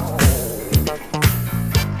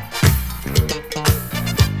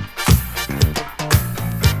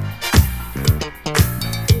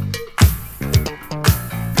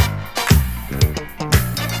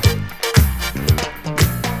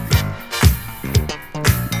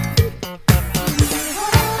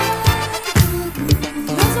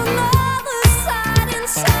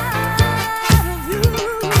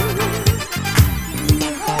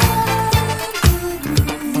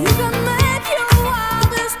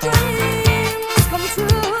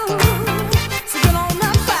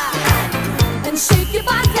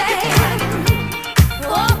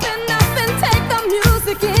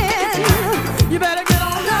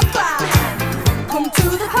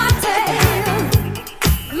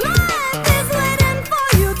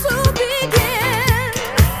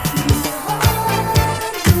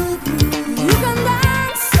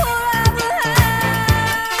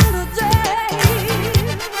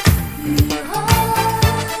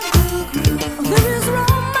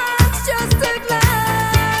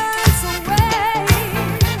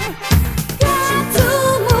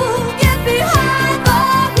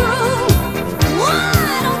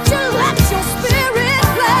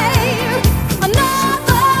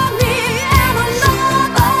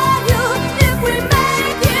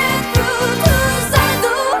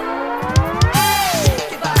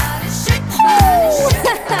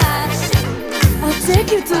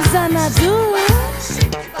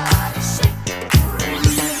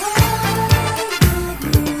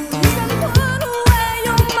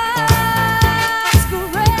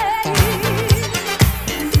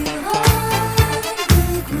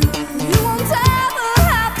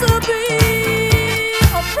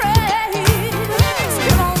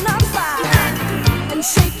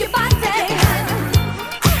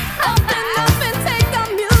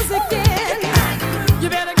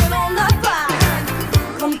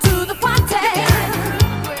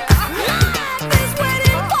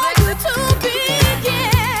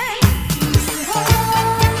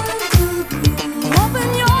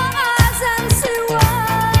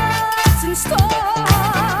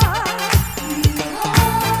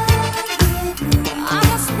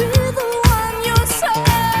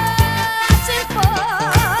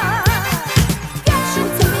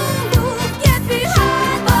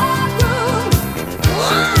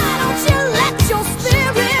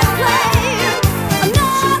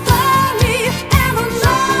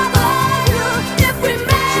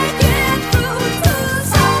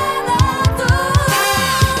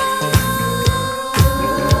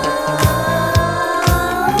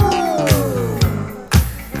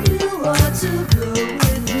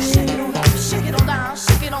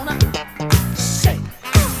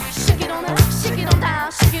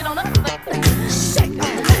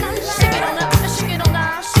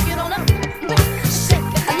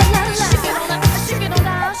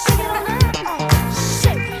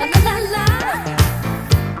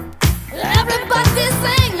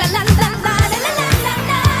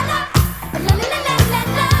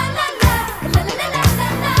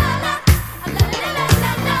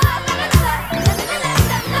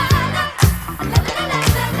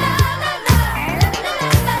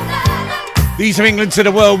 East of England to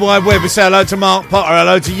the World Wide Web. We say hello to Mark Potter.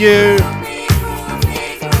 Hello to you.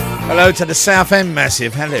 Hello to the South End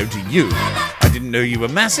Massive. Hello to you. I didn't know you were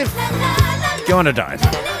massive. Go on a diet.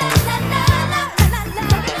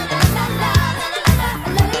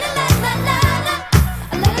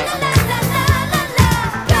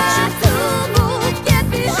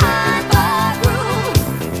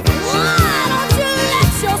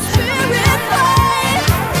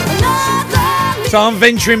 So I'm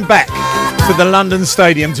venturing back to the London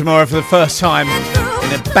Stadium tomorrow for the first time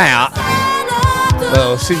in about,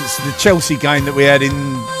 well, since the Chelsea game that we had in,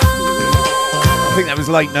 I think that was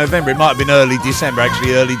late November. It might have been early December,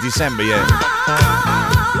 actually, early December, yeah.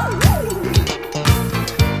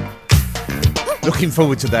 Looking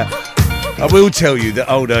forward to that. I will tell you that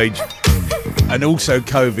old age and also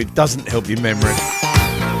COVID doesn't help your memory.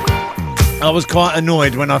 I was quite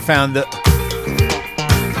annoyed when I found that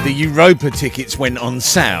the Europa tickets went on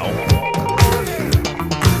sale,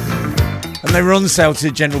 and they were on sale to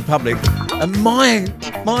the general public, and my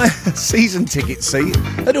season ticket seat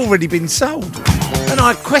had already been sold, and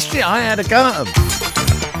I questioned it. I had a go at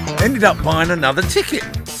them, ended up buying another ticket.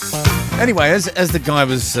 Anyway, as the guy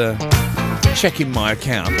was checking my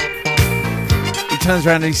account, he turns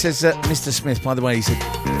around and he says, Mr. Smith, by the way, he said,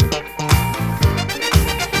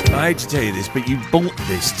 I hate to tell you this, but you bought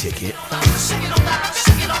this ticket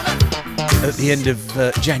at the end of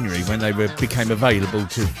January when they became available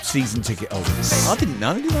to season ticket holders. I didn't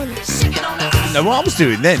know, did I? Didn't know what I was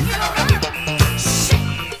doing then.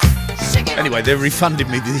 Anyway, they refunded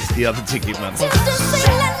me the other ticket money.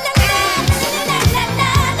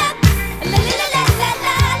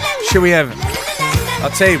 Shall we have... I'll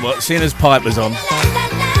tell you what, seeing as Piper's on...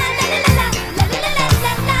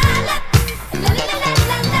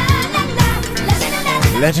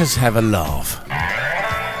 Let us have a laugh.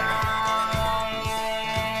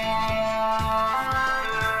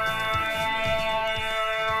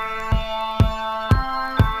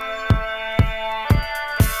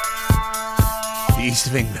 The East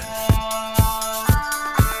of England.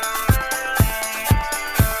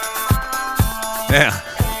 Now,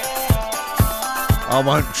 I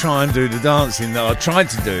won't try and do the dancing that I tried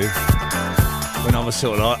to do when I was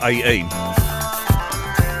sort of like 18.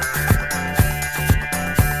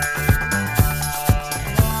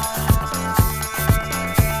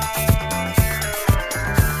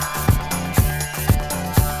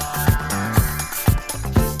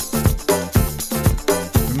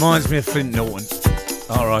 Reminds me of Flint Norton,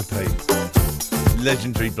 R.I.P.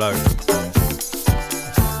 Legendary bloke.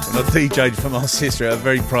 And I DJ'd for my sister at a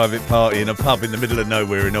very private party in a pub in the middle of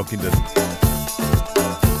nowhere in Ockenden.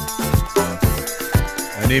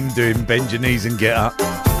 And him doing bend your knees and get up.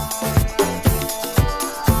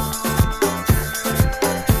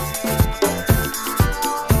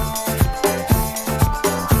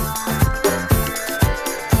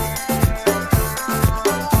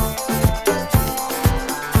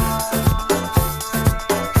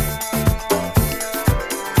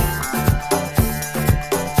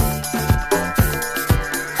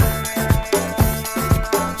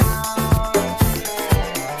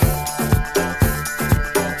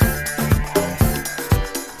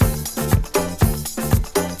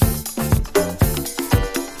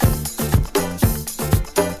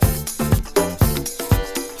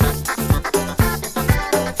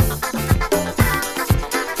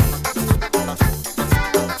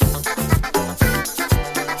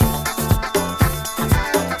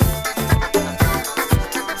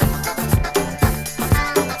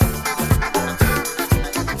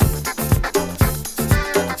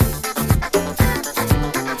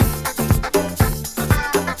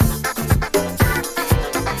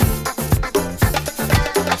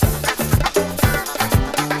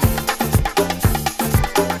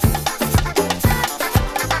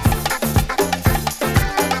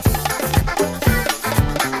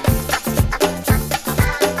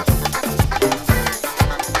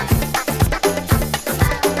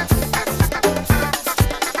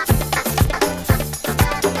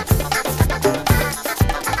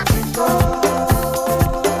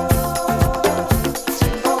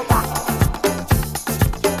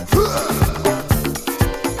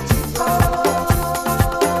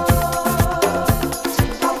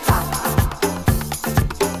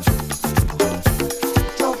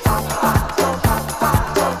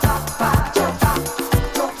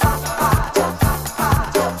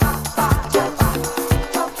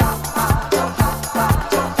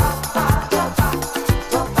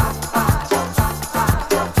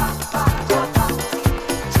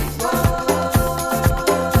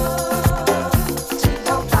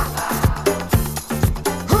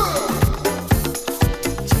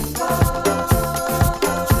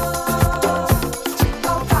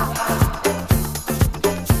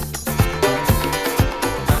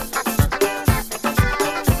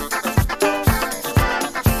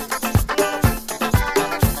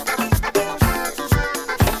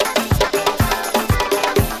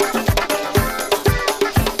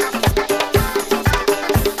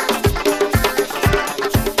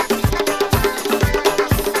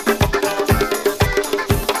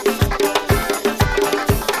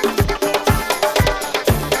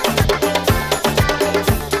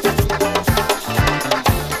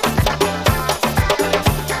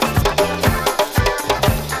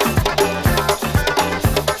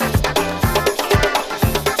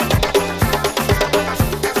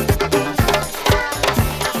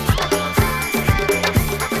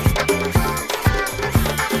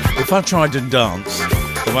 If I tried to dance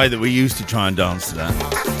the way that we used to try and dance to that,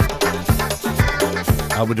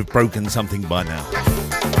 I would have broken something by now.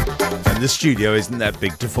 And the studio isn't that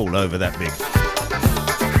big to fall over that big.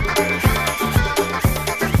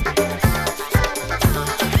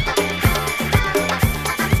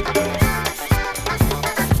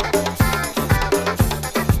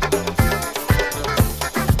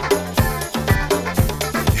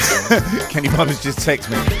 Kenny Bummers just text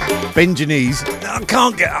me. Bend your knees. I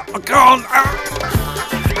can't get up. I can't.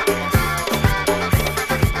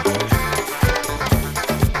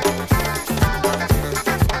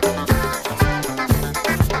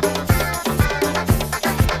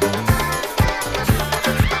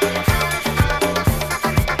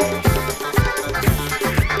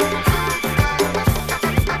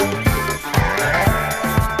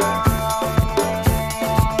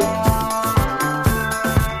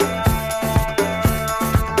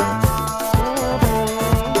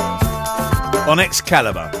 On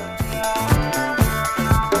Excalibur.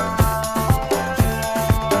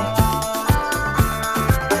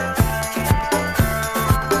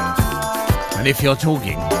 And if you're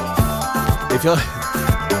talking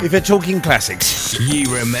classics, you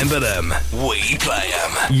remember them, we play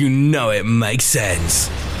them. You know it makes sense.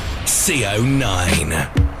 CO9.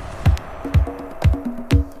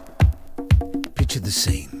 Picture the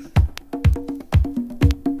scene.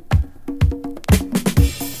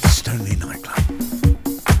 Stoneleigh nightclub.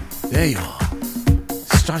 There you are,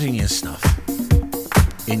 strutting your stuff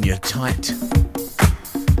in your tight.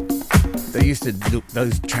 They used to look,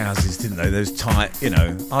 those trousers, didn't they? Those tight,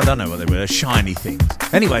 I don't know what they were, shiny things.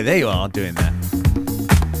 Anyway, there you are doing that.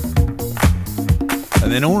 And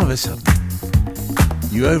then all of a sudden,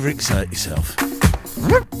 you overexert yourself.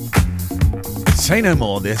 Say no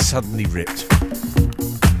more, they're suddenly ripped.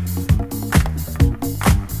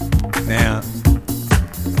 Now,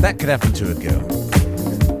 that could happen to a girl.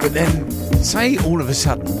 But then, say all of a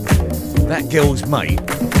sudden, that girl's mate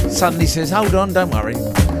suddenly says, hold on, don't worry,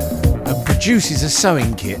 and produces a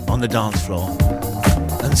sewing kit on the dance floor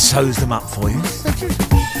and sews them up for you.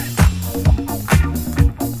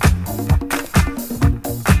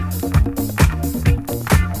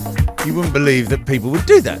 You wouldn't believe that people would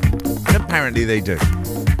do that. And apparently they do.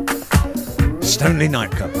 Stoneleigh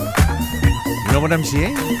nightclub. You know what I'm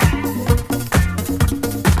saying?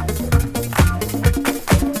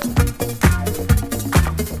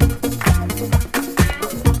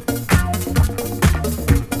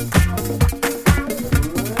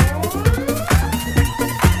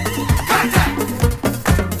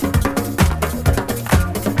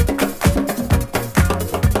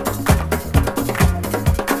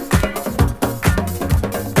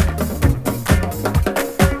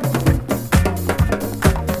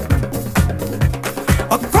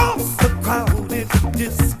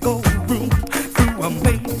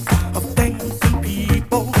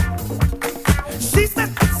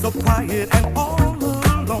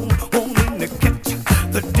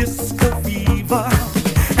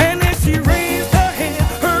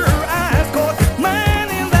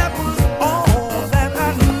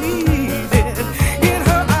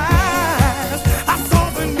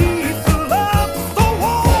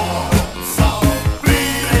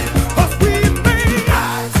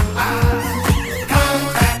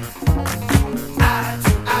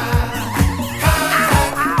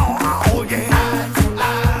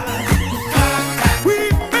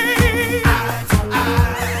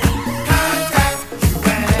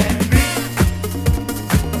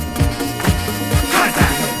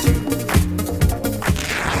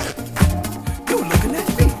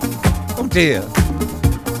 Dear.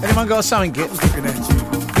 Anyone got a sewing kit? Looking at you.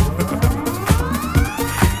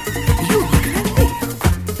 You looking at me.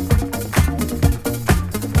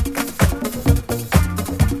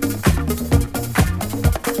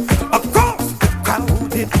 Across the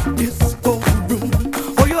crowded disco room,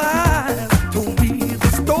 oh, your eyes told me the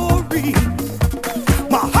story.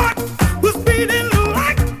 My heart was beating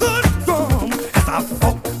like a drum as I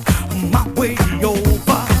fought my way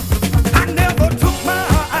over. I never took my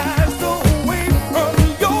eyes away from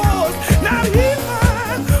yours. Now here I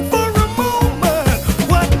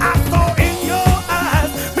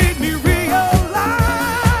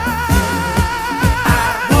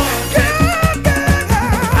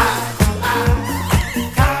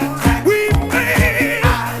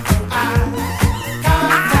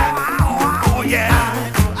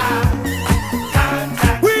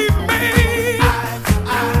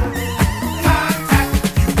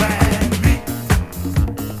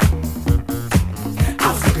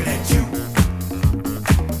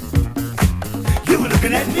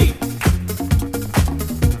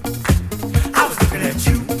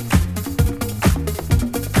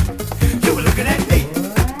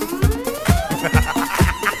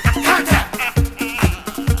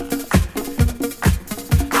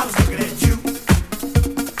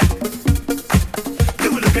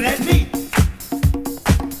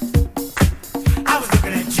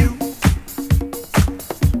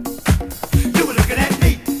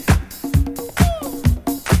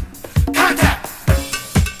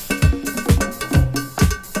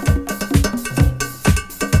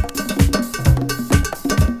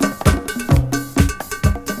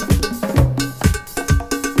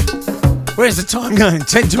Where's the time going?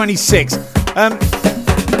 10:26.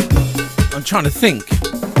 I'm trying to think.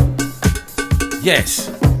 Yes.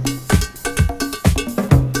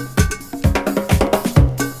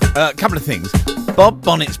 A couple of things. Bob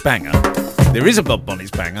Bonnet's banger. There is a Bob Bonnet's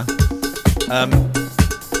banger.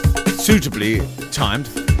 Suitably timed.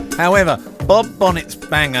 However, Bob Bonnet's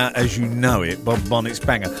banger, as you know it, Bob Bonnet's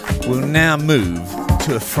banger, will now move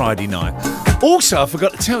to a Friday night. Also, I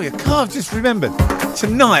forgot to tell you, I've just remembered,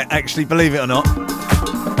 tonight, actually, believe it or not,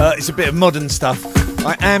 it's a bit of modern stuff.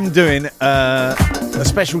 I am doing a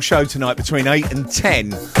special show tonight between 8 and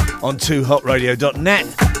 10 on 2hotradio.net.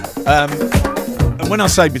 And when I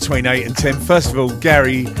say between 8 and 10, first of all,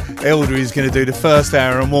 Gary Elder is going to do the first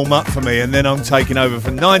hour and warm up for me, and then I'm taking over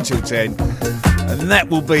from 9 till 10. And that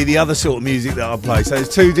will be the other sort of music that I'll play. So there's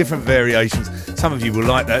two different variations. Some of you will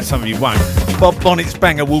like that, some of you won't. Bob Bonnet's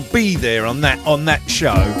banger will be there on that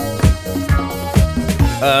show.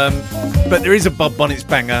 But there is a Bob Bonnet's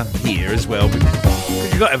banger here as well.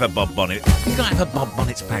 Because you've got to have a Bob Bonnet. You've got to have a Bob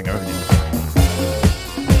Bonnet's banger, haven't you?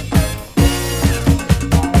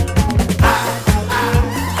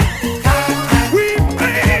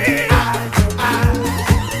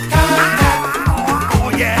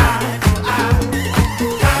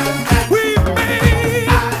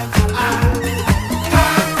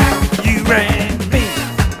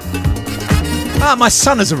 My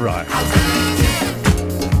son has arrived.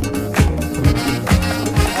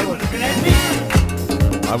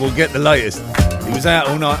 I will get the latest. He was out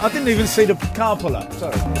all night. I didn't even see the car pull up.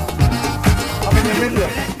 Sorry. I'm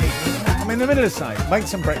in the middle of saying, make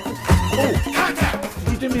some breakfast. Oh,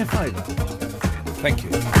 can you do me a favour? Thank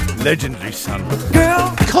you. Legendary son.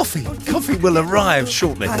 Girl, coffee will arrive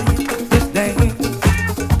shortly. Isn't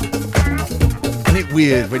it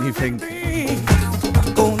weird when you think?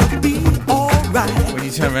 When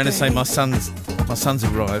you turn around and say my son's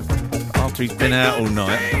arrived after he's been out all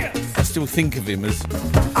night, I still think of him as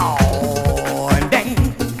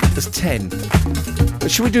 10. But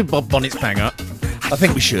should we do Bob Bonnet's banger? I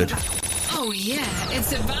think we should. Oh yeah,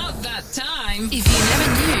 it's about that time. If you never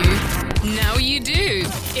knew, now you do.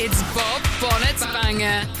 It's Bob Bonnet's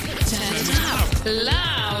banger. Turn it up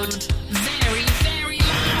loud, very, very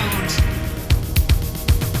loud.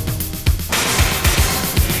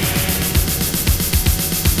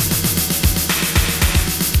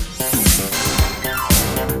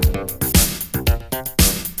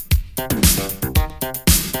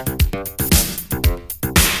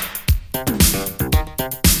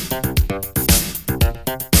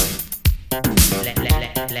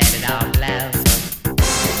 Let it all blow.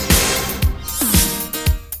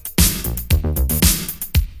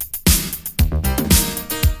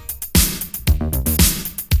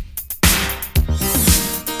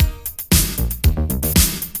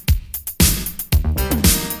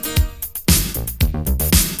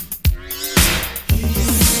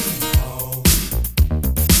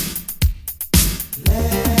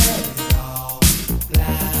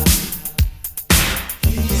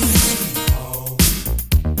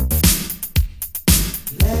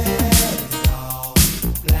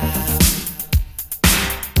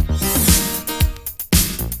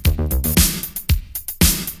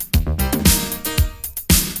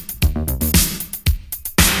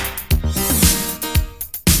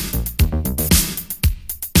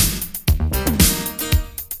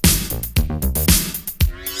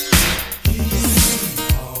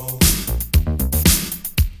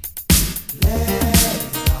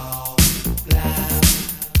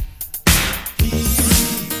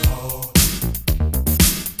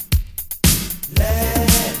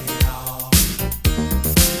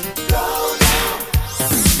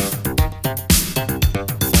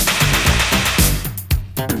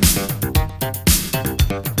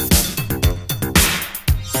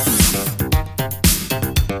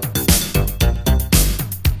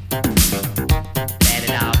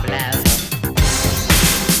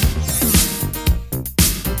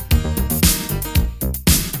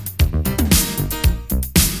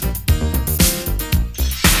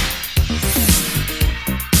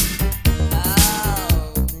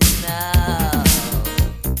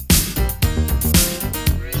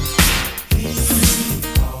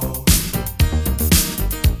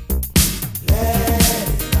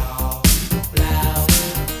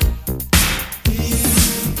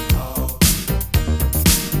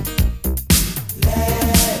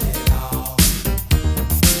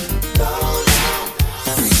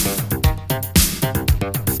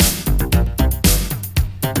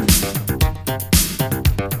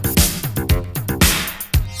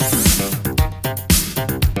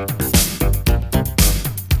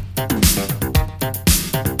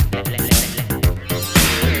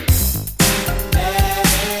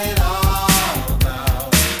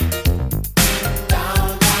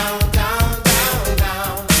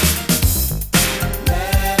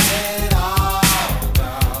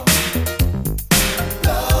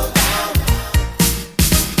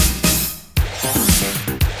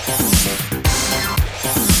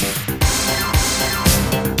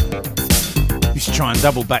 try and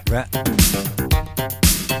double back that. Let it all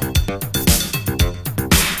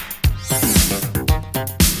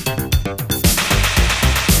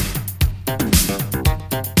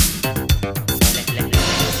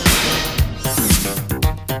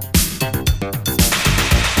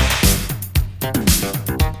blow.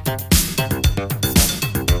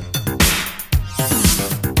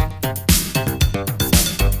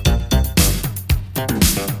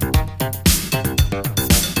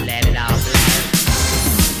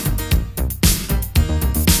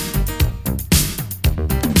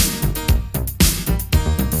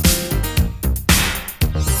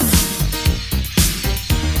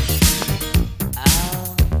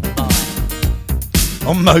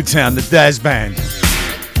 On Motown, the Daz Band.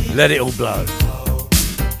 Let it all blow.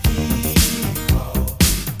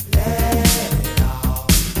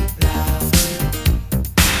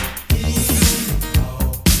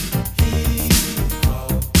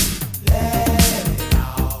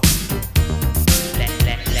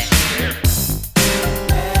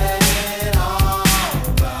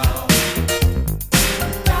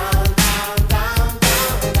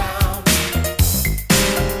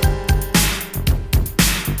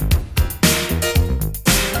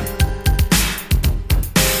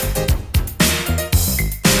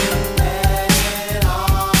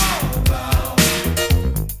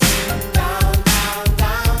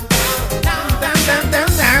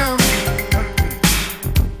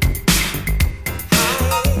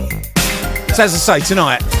 So as I say,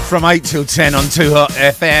 tonight from 8 till 10 on 2 Hot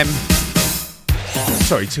FM,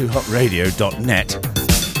 sorry, 2hotradio.net,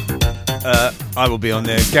 I will be on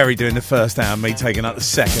there. Gary doing the first hour, me taking up the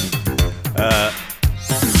second.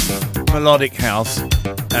 Melodic house, and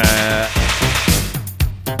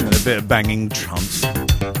a bit of banging trance.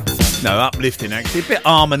 No, uplifting actually. A bit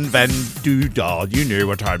Armand Van Doodad, you know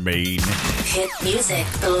what I mean. Hit music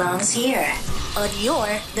belongs here on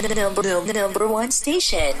your the number one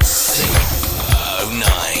station. 09.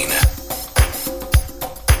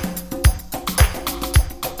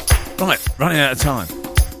 Right, running out of time.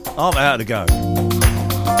 Half hour to go.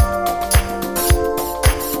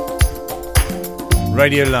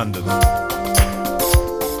 Radio London.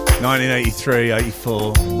 1983,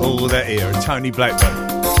 84, all that era. Tony Blackburn.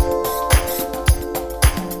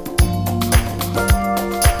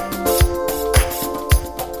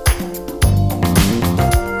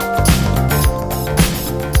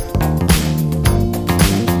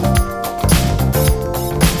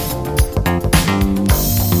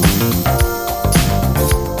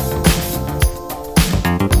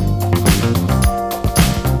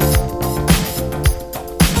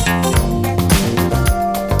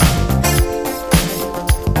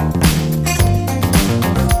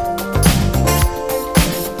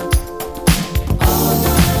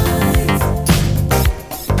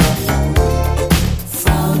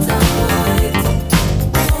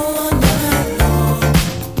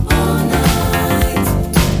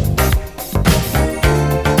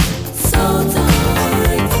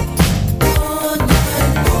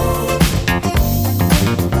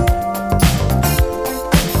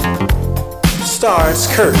 It's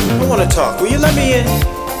Kurt. I want to talk. Will you let me in?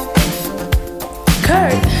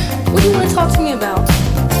 Kurt, what do you want to talk to me about?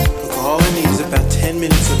 Look, all I need is about 10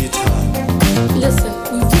 minutes of your time. Listen,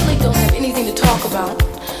 we really don't have anything to talk about.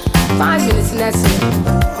 5 minutes and that's it.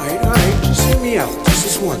 Alright, just hear me out. Just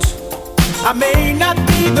this once. I may not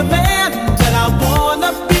be the man that I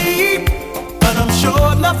wanna be, but I'm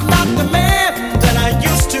sure enough not the man that I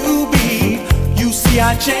used to be. You see,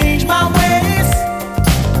 I changed my ways.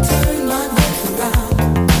 Turn my life around.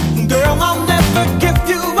 Girl, I'll never give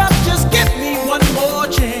you up. Just give me one more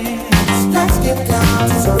chance. Let's get down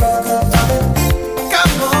to some real good loving.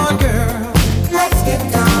 Come on, girl. Let's get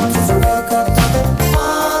down to some real good loving.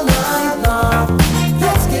 All night long.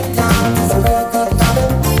 Let's get down to some real good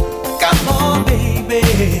loving. Come on,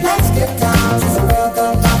 baby. Let's get down to some real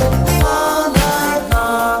good loving. All night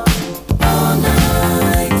long. All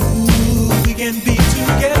night. Ooh, we can be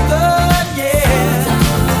together, yeah.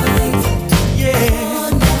 Yeah.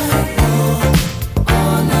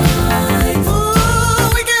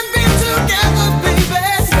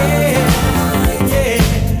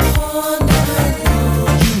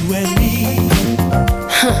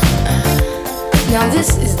 Now this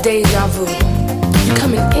is deja vu. You're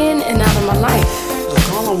coming in and out of my life.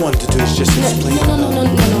 Look, all I wanted to do is just explain. No,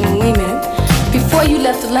 wait a minute. Before you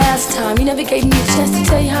left the last time, you never gave me a chance to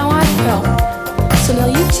tell you how I felt. So now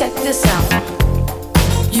you check this out.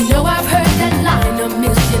 You know I've heard that line a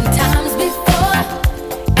million times before,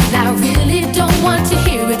 and I really don't want to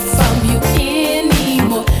hear it from you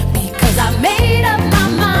anymore, because I made up my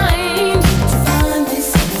mind to find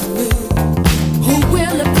this new who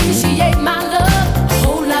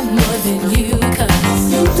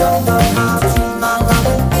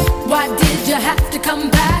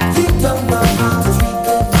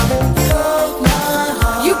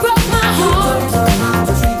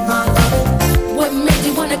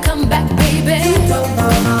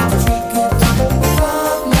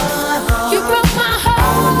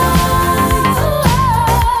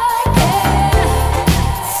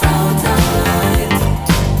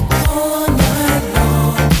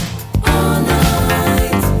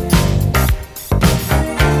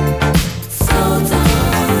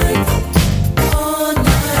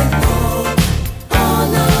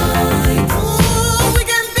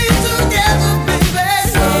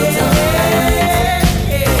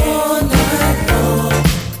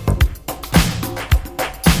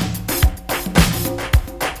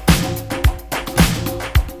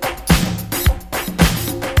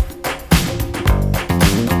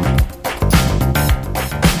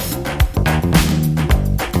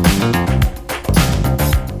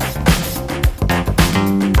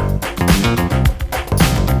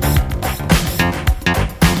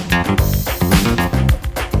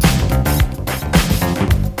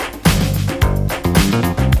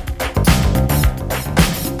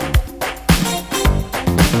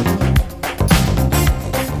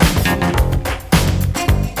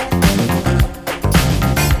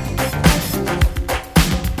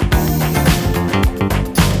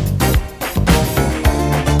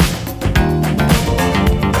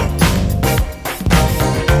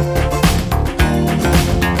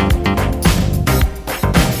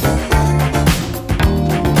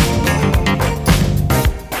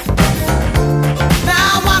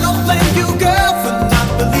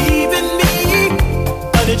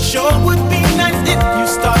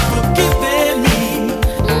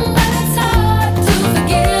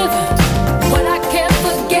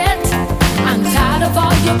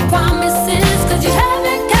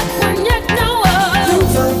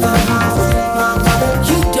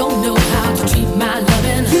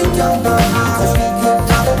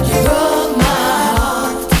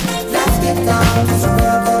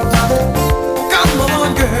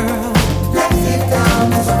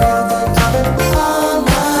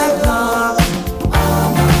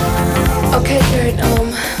Okay, Kurt,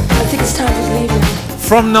 I think it's time to leave now.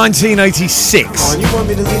 From 1986. Oh, you want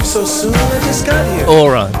me to leave so soon? I just got here.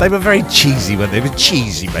 Aura. They were very cheesy when they were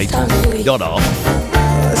cheesy, mate. Got off.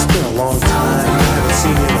 It's been a long time. I haven't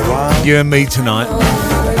seen you in a while. You and me tonight.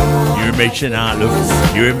 You and me tonight, look.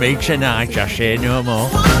 You and me tonight, just say no more.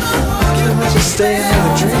 Can't we just stay and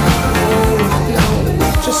have a drink?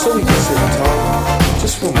 Just so we can sit and talk.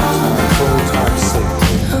 Just one more time for old time's sake.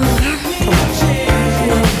 Come on.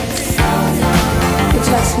 Would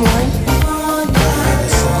you like some wine?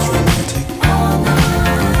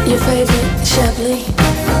 Your favorite Chablis?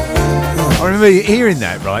 I remember hearing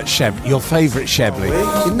that, right? Your favourite Chablis.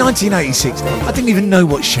 In 1986, I didn't even know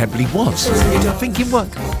what Chablis was. I'm thinking, what?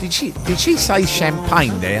 Did she say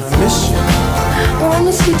champagne there? I miss you. Oh, I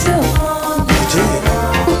miss you too.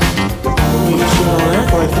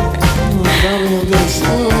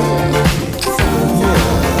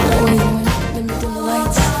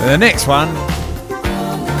 The next one,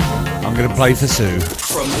 I'm going to play for Sue.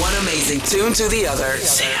 From one amazing tune to the other,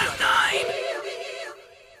 Sam 9.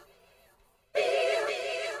 Yeah.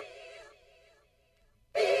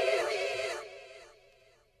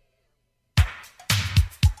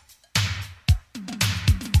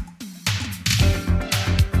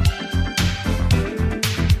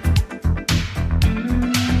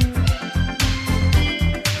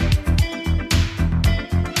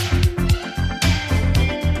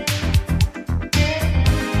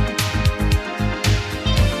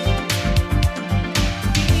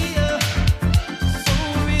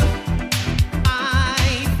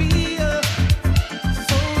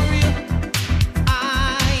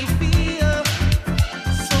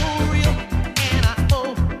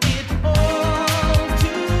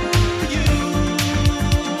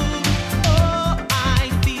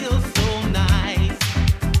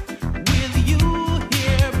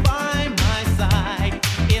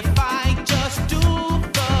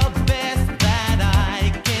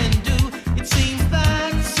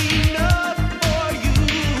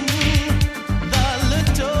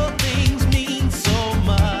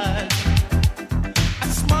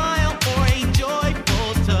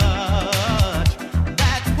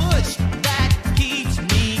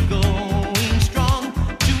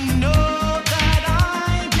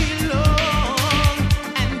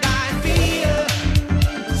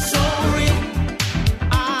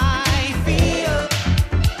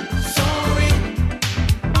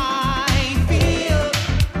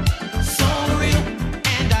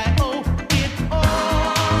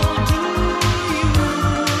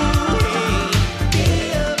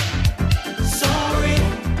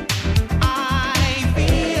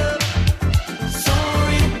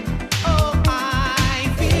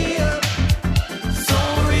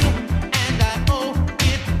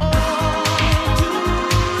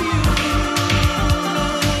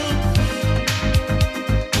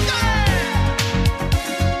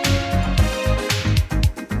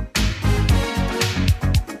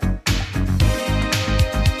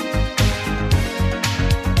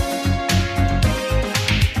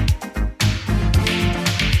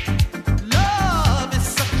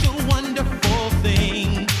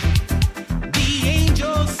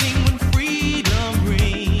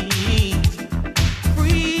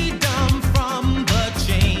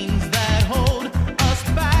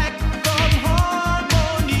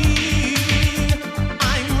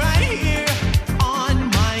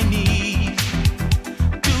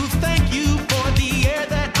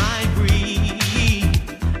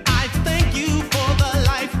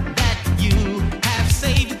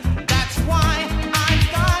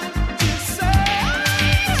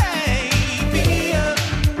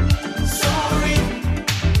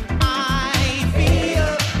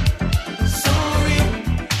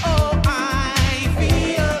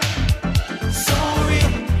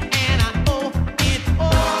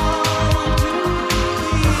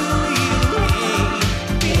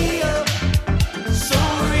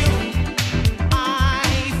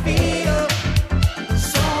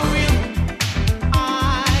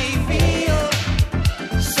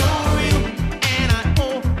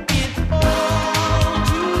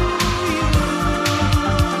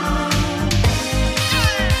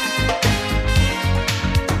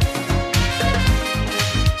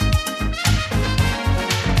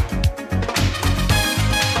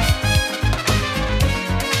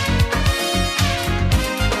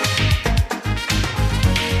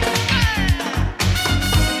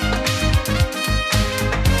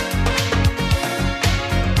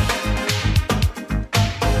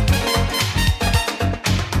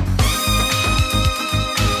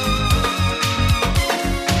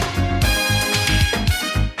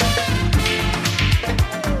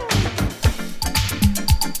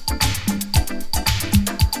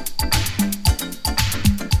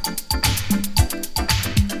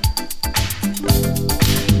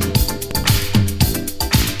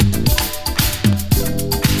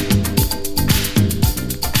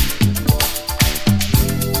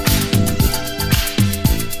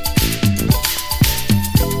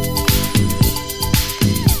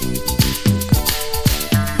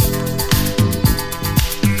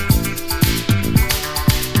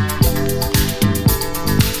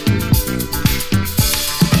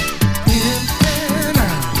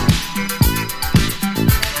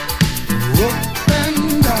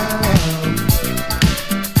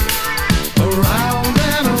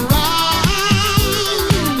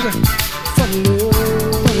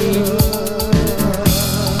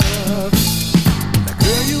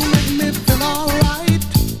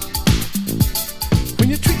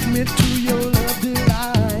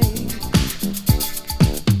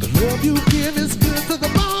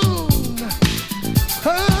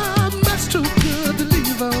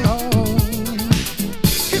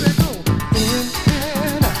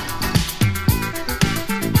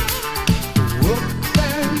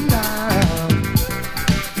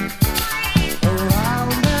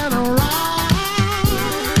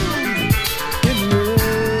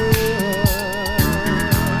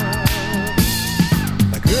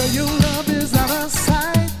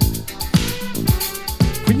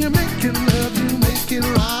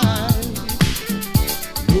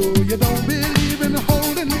 You don't believe in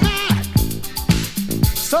holding back.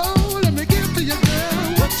 So let me give to you,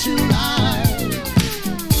 girl, what you like.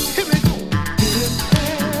 Here we go.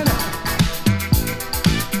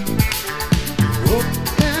 Up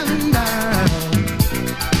and down,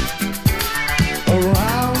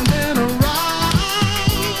 around and around.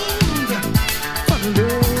 For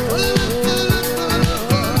love.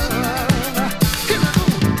 Here we go.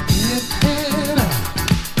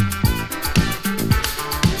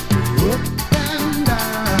 Up and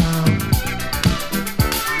down,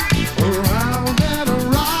 around and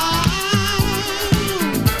around.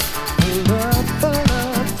 Love, for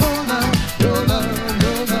love, for love, your love,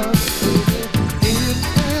 your love.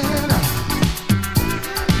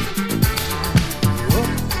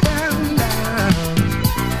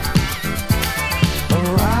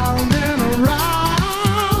 Around and around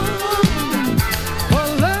for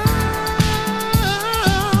love,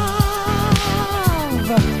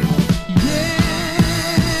 yeah.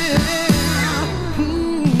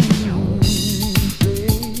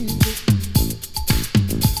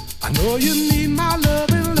 I know you need my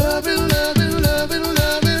loving, loving, loving, loving,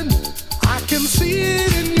 loving. I can see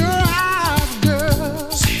it in your eyes, girl.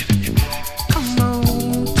 Come on,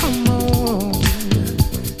 come on.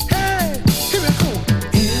 Hey, here we go.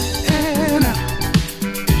 In and out,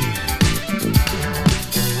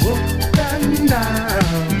 up and down,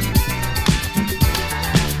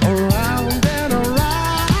 around and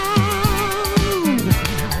around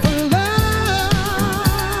for love.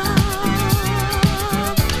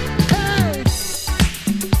 Hey.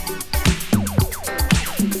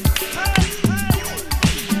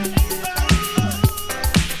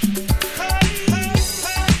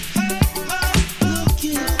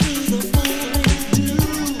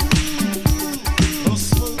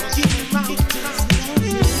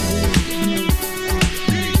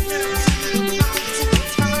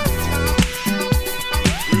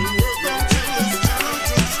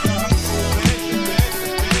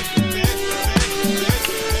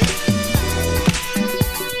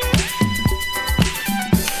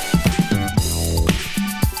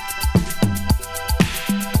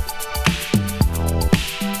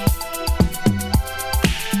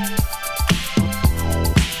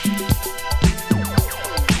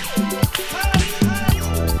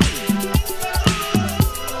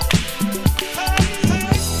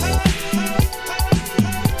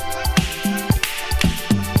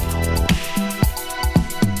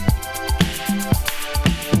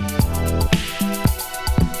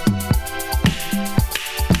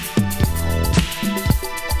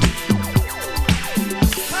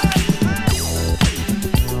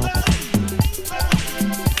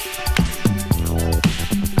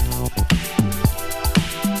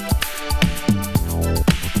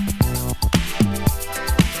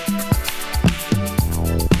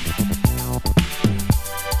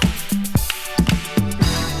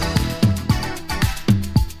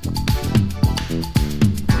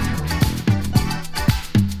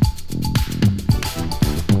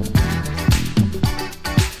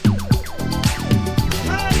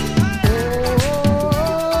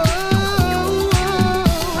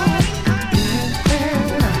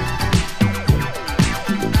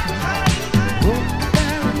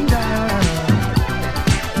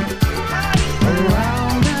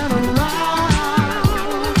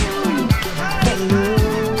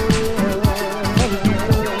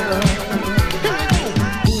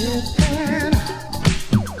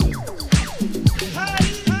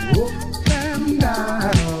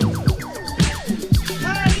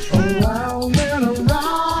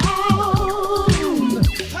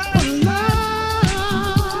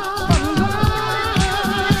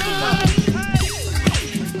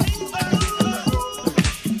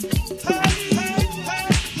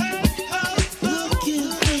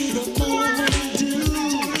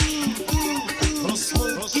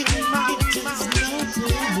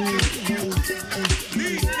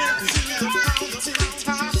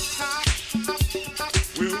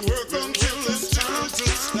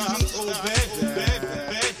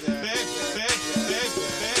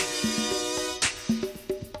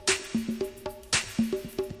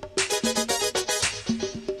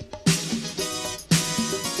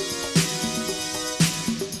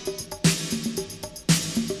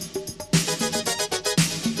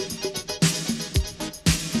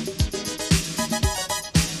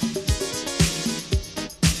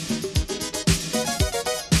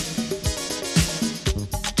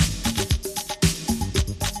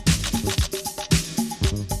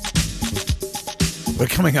 We're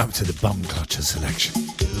coming up to the Bum Clutcher selection.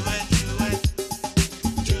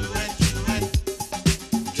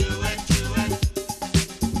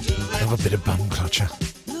 Have a bit of Bum Clutcher.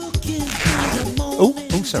 Oh,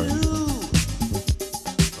 sorry.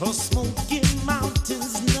 A smoky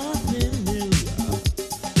mountain's nothing new.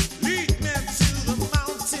 Lead me to the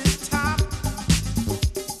mountain top.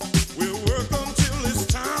 We'll work until it's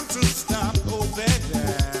time to stop. Oh, baby,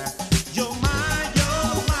 you're mine,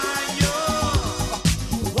 you're mine, you're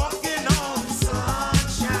walking on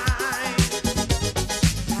sunshine.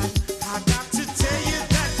 I got to tell you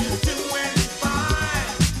that you're doing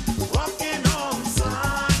fine, walking on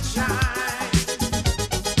sunshine.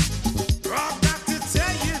 I've got to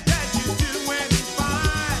tell you that you're doing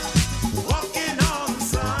fine, walking on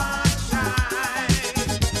sunshine.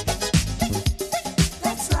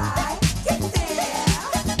 That's right, get there.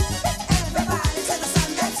 Everybody to the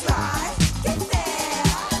sun, that's right, get there.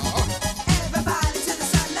 Everybody to the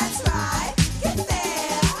sun, that's right, get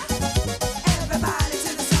there. Everybody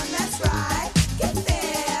to the sun, that's right, get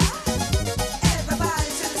there. Everybody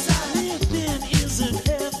to the sun. Living isn't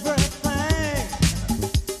everything,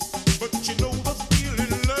 but you know the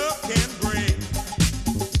feeling love can bring.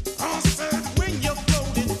 I said when you're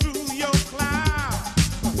floating through your cloud,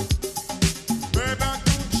 baby,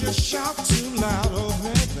 don't you shout too loud, oh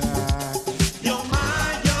baby. You're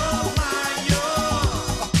mine, you're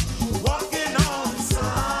walking on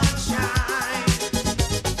sunshine.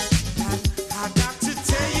 I got to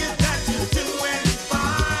tell you that you're doing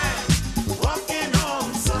fine, walking on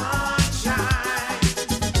sunshine.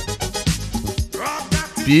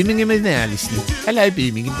 Birmingham is now listening. Hello,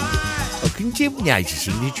 Birmingham. Welcome to the 80s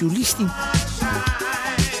that you're listening.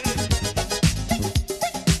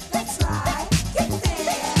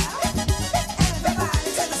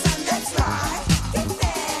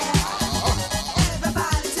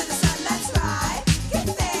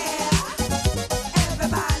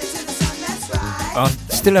 I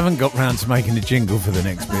still haven't got round to making a jingle for the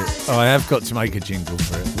next bit. I have got to make a jingle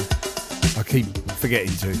for it. I keep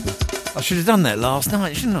forgetting to. I should have done that last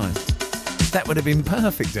night, shouldn't I? That would have been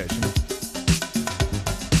perfect, actually.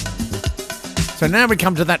 So now we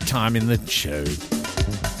come to that time in the show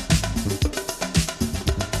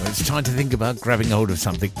where it's time to think about grabbing hold of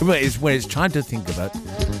something. Where it's time to think about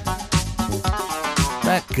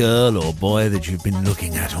that girl or boy that you've been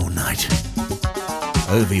looking at all night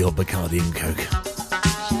over your Bacardi and Coke,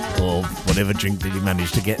 or whatever drink that you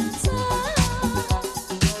managed to get.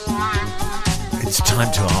 It's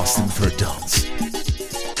time to ask them for a dance.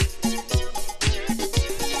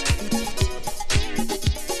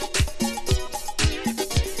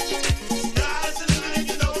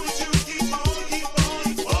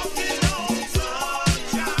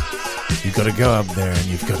 You've got to go up there and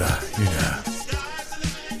you've got to,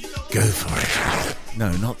 go for it.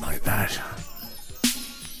 No, not like that.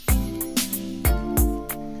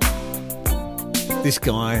 This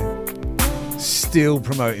guy, still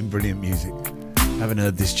promoting brilliant music. Haven't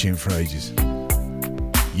heard this tune for ages.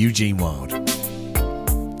 Eugene Wilde.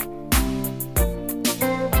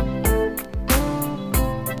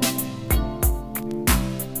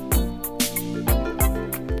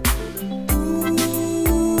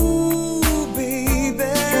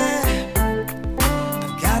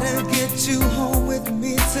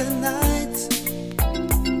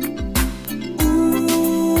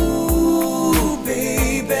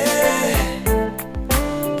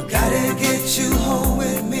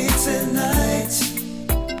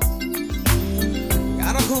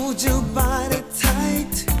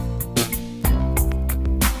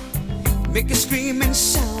 Make you scream and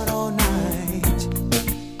shout all night.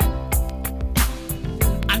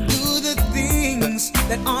 I do the things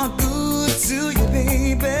that are good to you,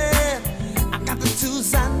 baby. I got the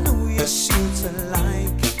tools I know you're sure to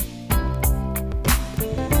like.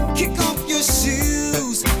 Kick off your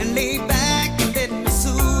shoes and lay back and let me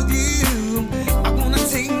soothe you. I wanna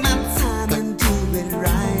take my time and do it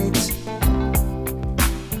right.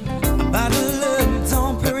 About a little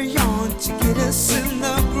Dom Perignon to get us in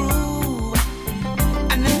the groove.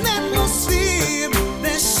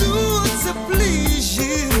 To please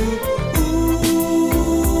you, ooh,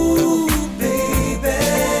 baby,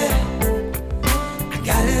 I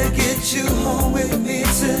gotta get you home with me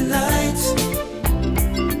tonight.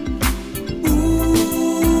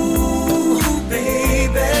 Ooh,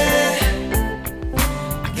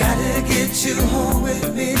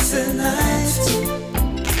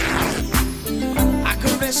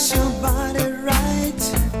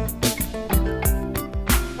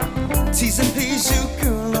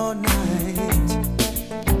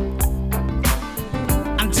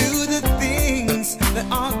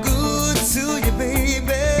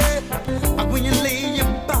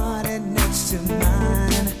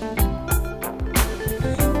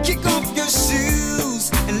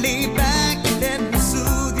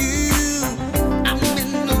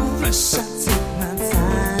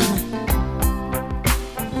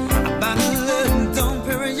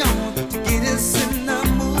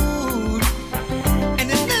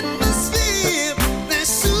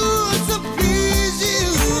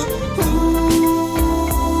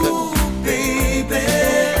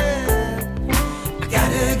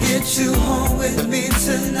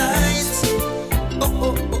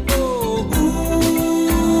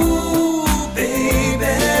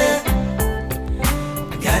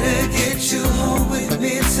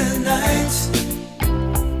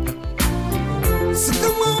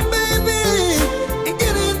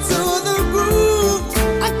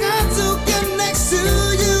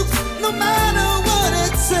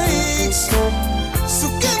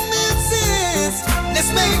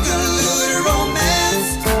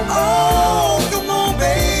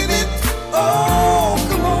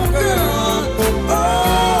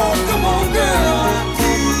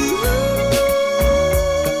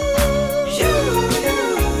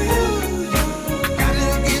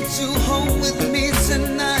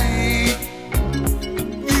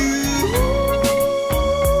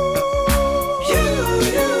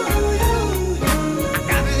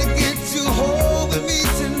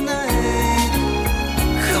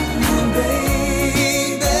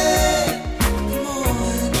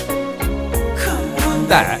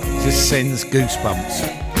 That just sends goosebumps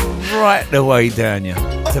right the way down you,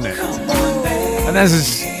 doesn't it? And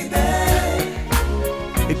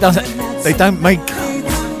it doesn't. They don't make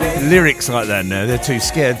lyrics like that now. They're too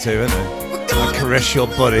scared to, aren't they? I caress your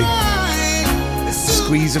body,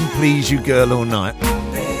 squeeze and please you, girl, all night.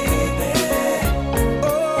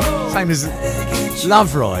 Same as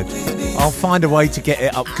Love Ride. I'll find a way to get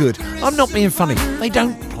it up good. I'm not being funny. They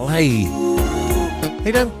don't play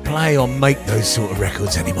or make those sort of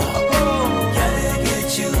records anymore.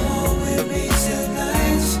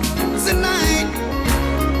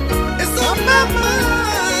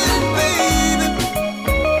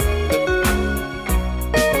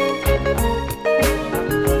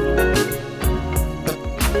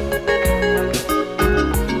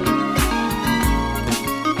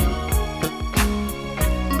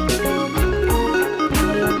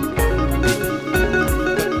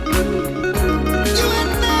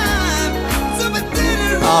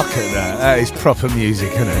 Look at that. That is proper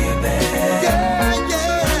music, isn't it?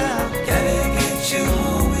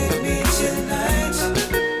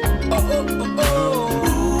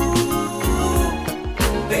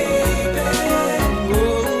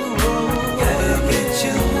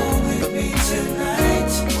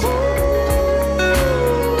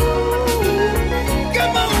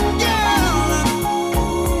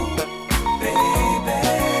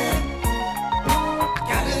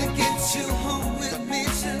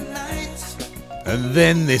 And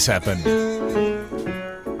then this happened.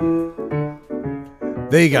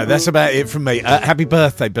 There you go. That's about it from me. Happy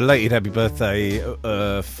birthday, belated happy birthday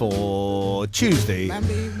for Tuesday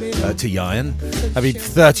to Yayan. Happy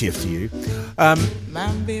 30th to you.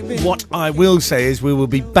 What I will say is we will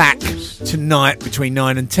be back tonight between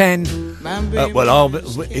 9 and 10.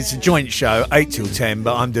 It's a joint show, 8 till 10,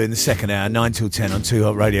 but I'm doing the second hour, 9 till 10 on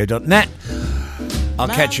 2hotradio.net. I'll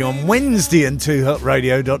catch you on Wednesday on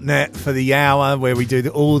 2hotradio.net for the hour where we do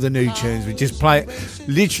all the new tunes. We just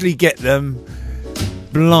literally get them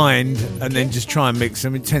blind and then just try and mix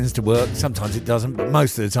them. It tends to work. Sometimes it doesn't, but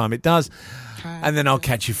most of the time it does. And then I'll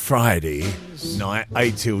catch you Friday night,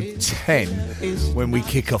 8 till 10, when we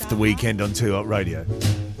kick off the weekend on 2 Hot Radio.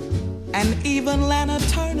 And even Lana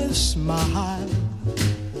Turner smile,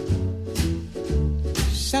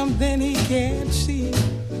 something he can't see.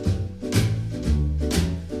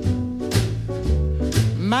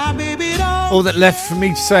 My baby don't. All that left for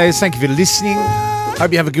me to say is thank you for listening.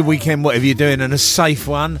 Hope you have a good weekend, whatever you're doing, and a safe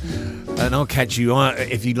one. And I'll catch you,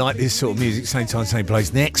 if you like this sort of music, same time, same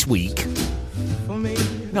place, next week.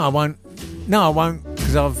 No, I won't,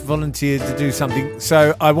 because I've volunteered to do something,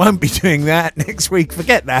 so I won't be doing that next week.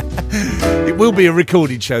 Forget that. It will be a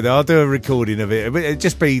recorded show, though. I'll do a recording of it. It'll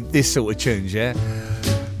just be this sort of tunes, yeah?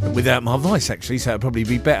 Without my voice, actually, so it'll probably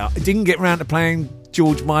be better. I didn't get round to playing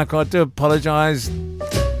George Michael. I do apologise.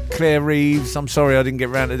 Claire Reeves, I'm sorry I didn't get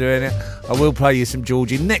round to doing it. I will play you some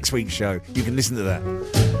Georgie next week's show. You can listen to that.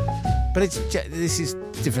 But this is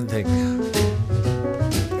a different thing.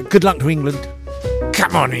 Good luck to England.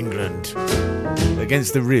 Come on, England.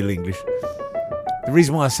 Against the real English. The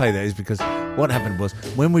reason why I say that is because what happened was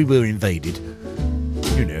when we were invaded,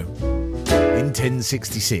 in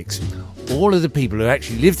 1066, all of the people who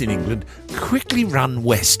actually lived in England quickly run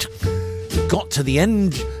west, got to the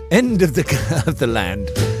end of the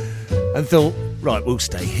land, and thought, right, we'll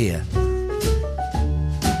stay here.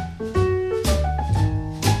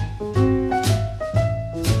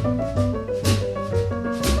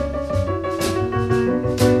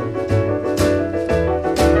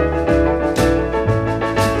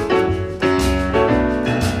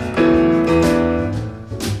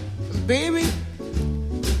 Baby,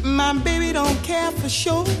 my baby don't care for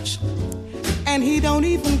shows, and he don't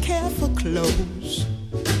even care for clothes.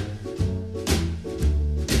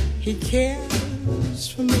 He cares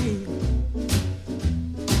for me.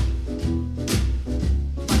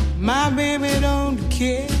 My baby don't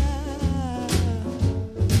care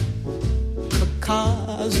for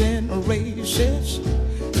cars and races.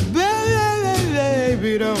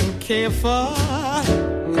 Baby don't care for.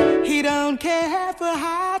 He don't care for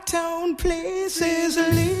high-tone places.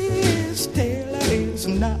 Liz Taylor is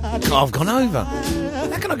not. I've gone over.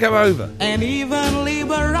 How can I go over? And even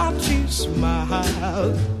Liberace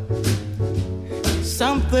smile.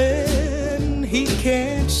 Something he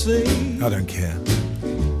can't see. I don't care.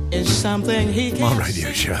 It's something he can't My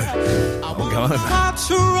radio show. I'll go over. What's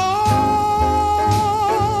wrong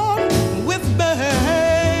with baby?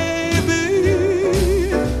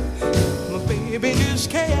 My baby just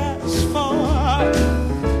cares for.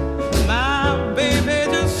 My baby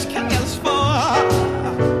just cares for.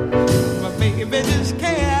 My baby just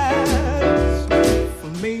cares for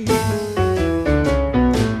me.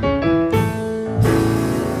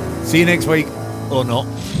 See you next week, or not.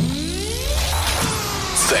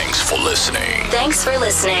 Thanks for listening. Thanks for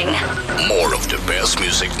listening. More of the best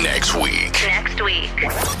music next week. Next week.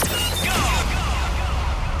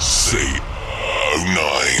 C09.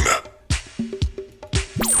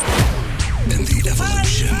 And the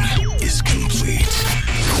evolution is complete.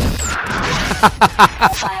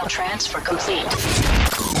 File transfer complete.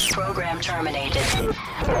 Program terminated.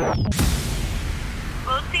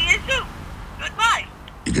 We'll see you soon. Goodbye.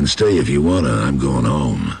 You can stay if you wanna. I'm going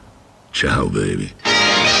home. Ciao, baby.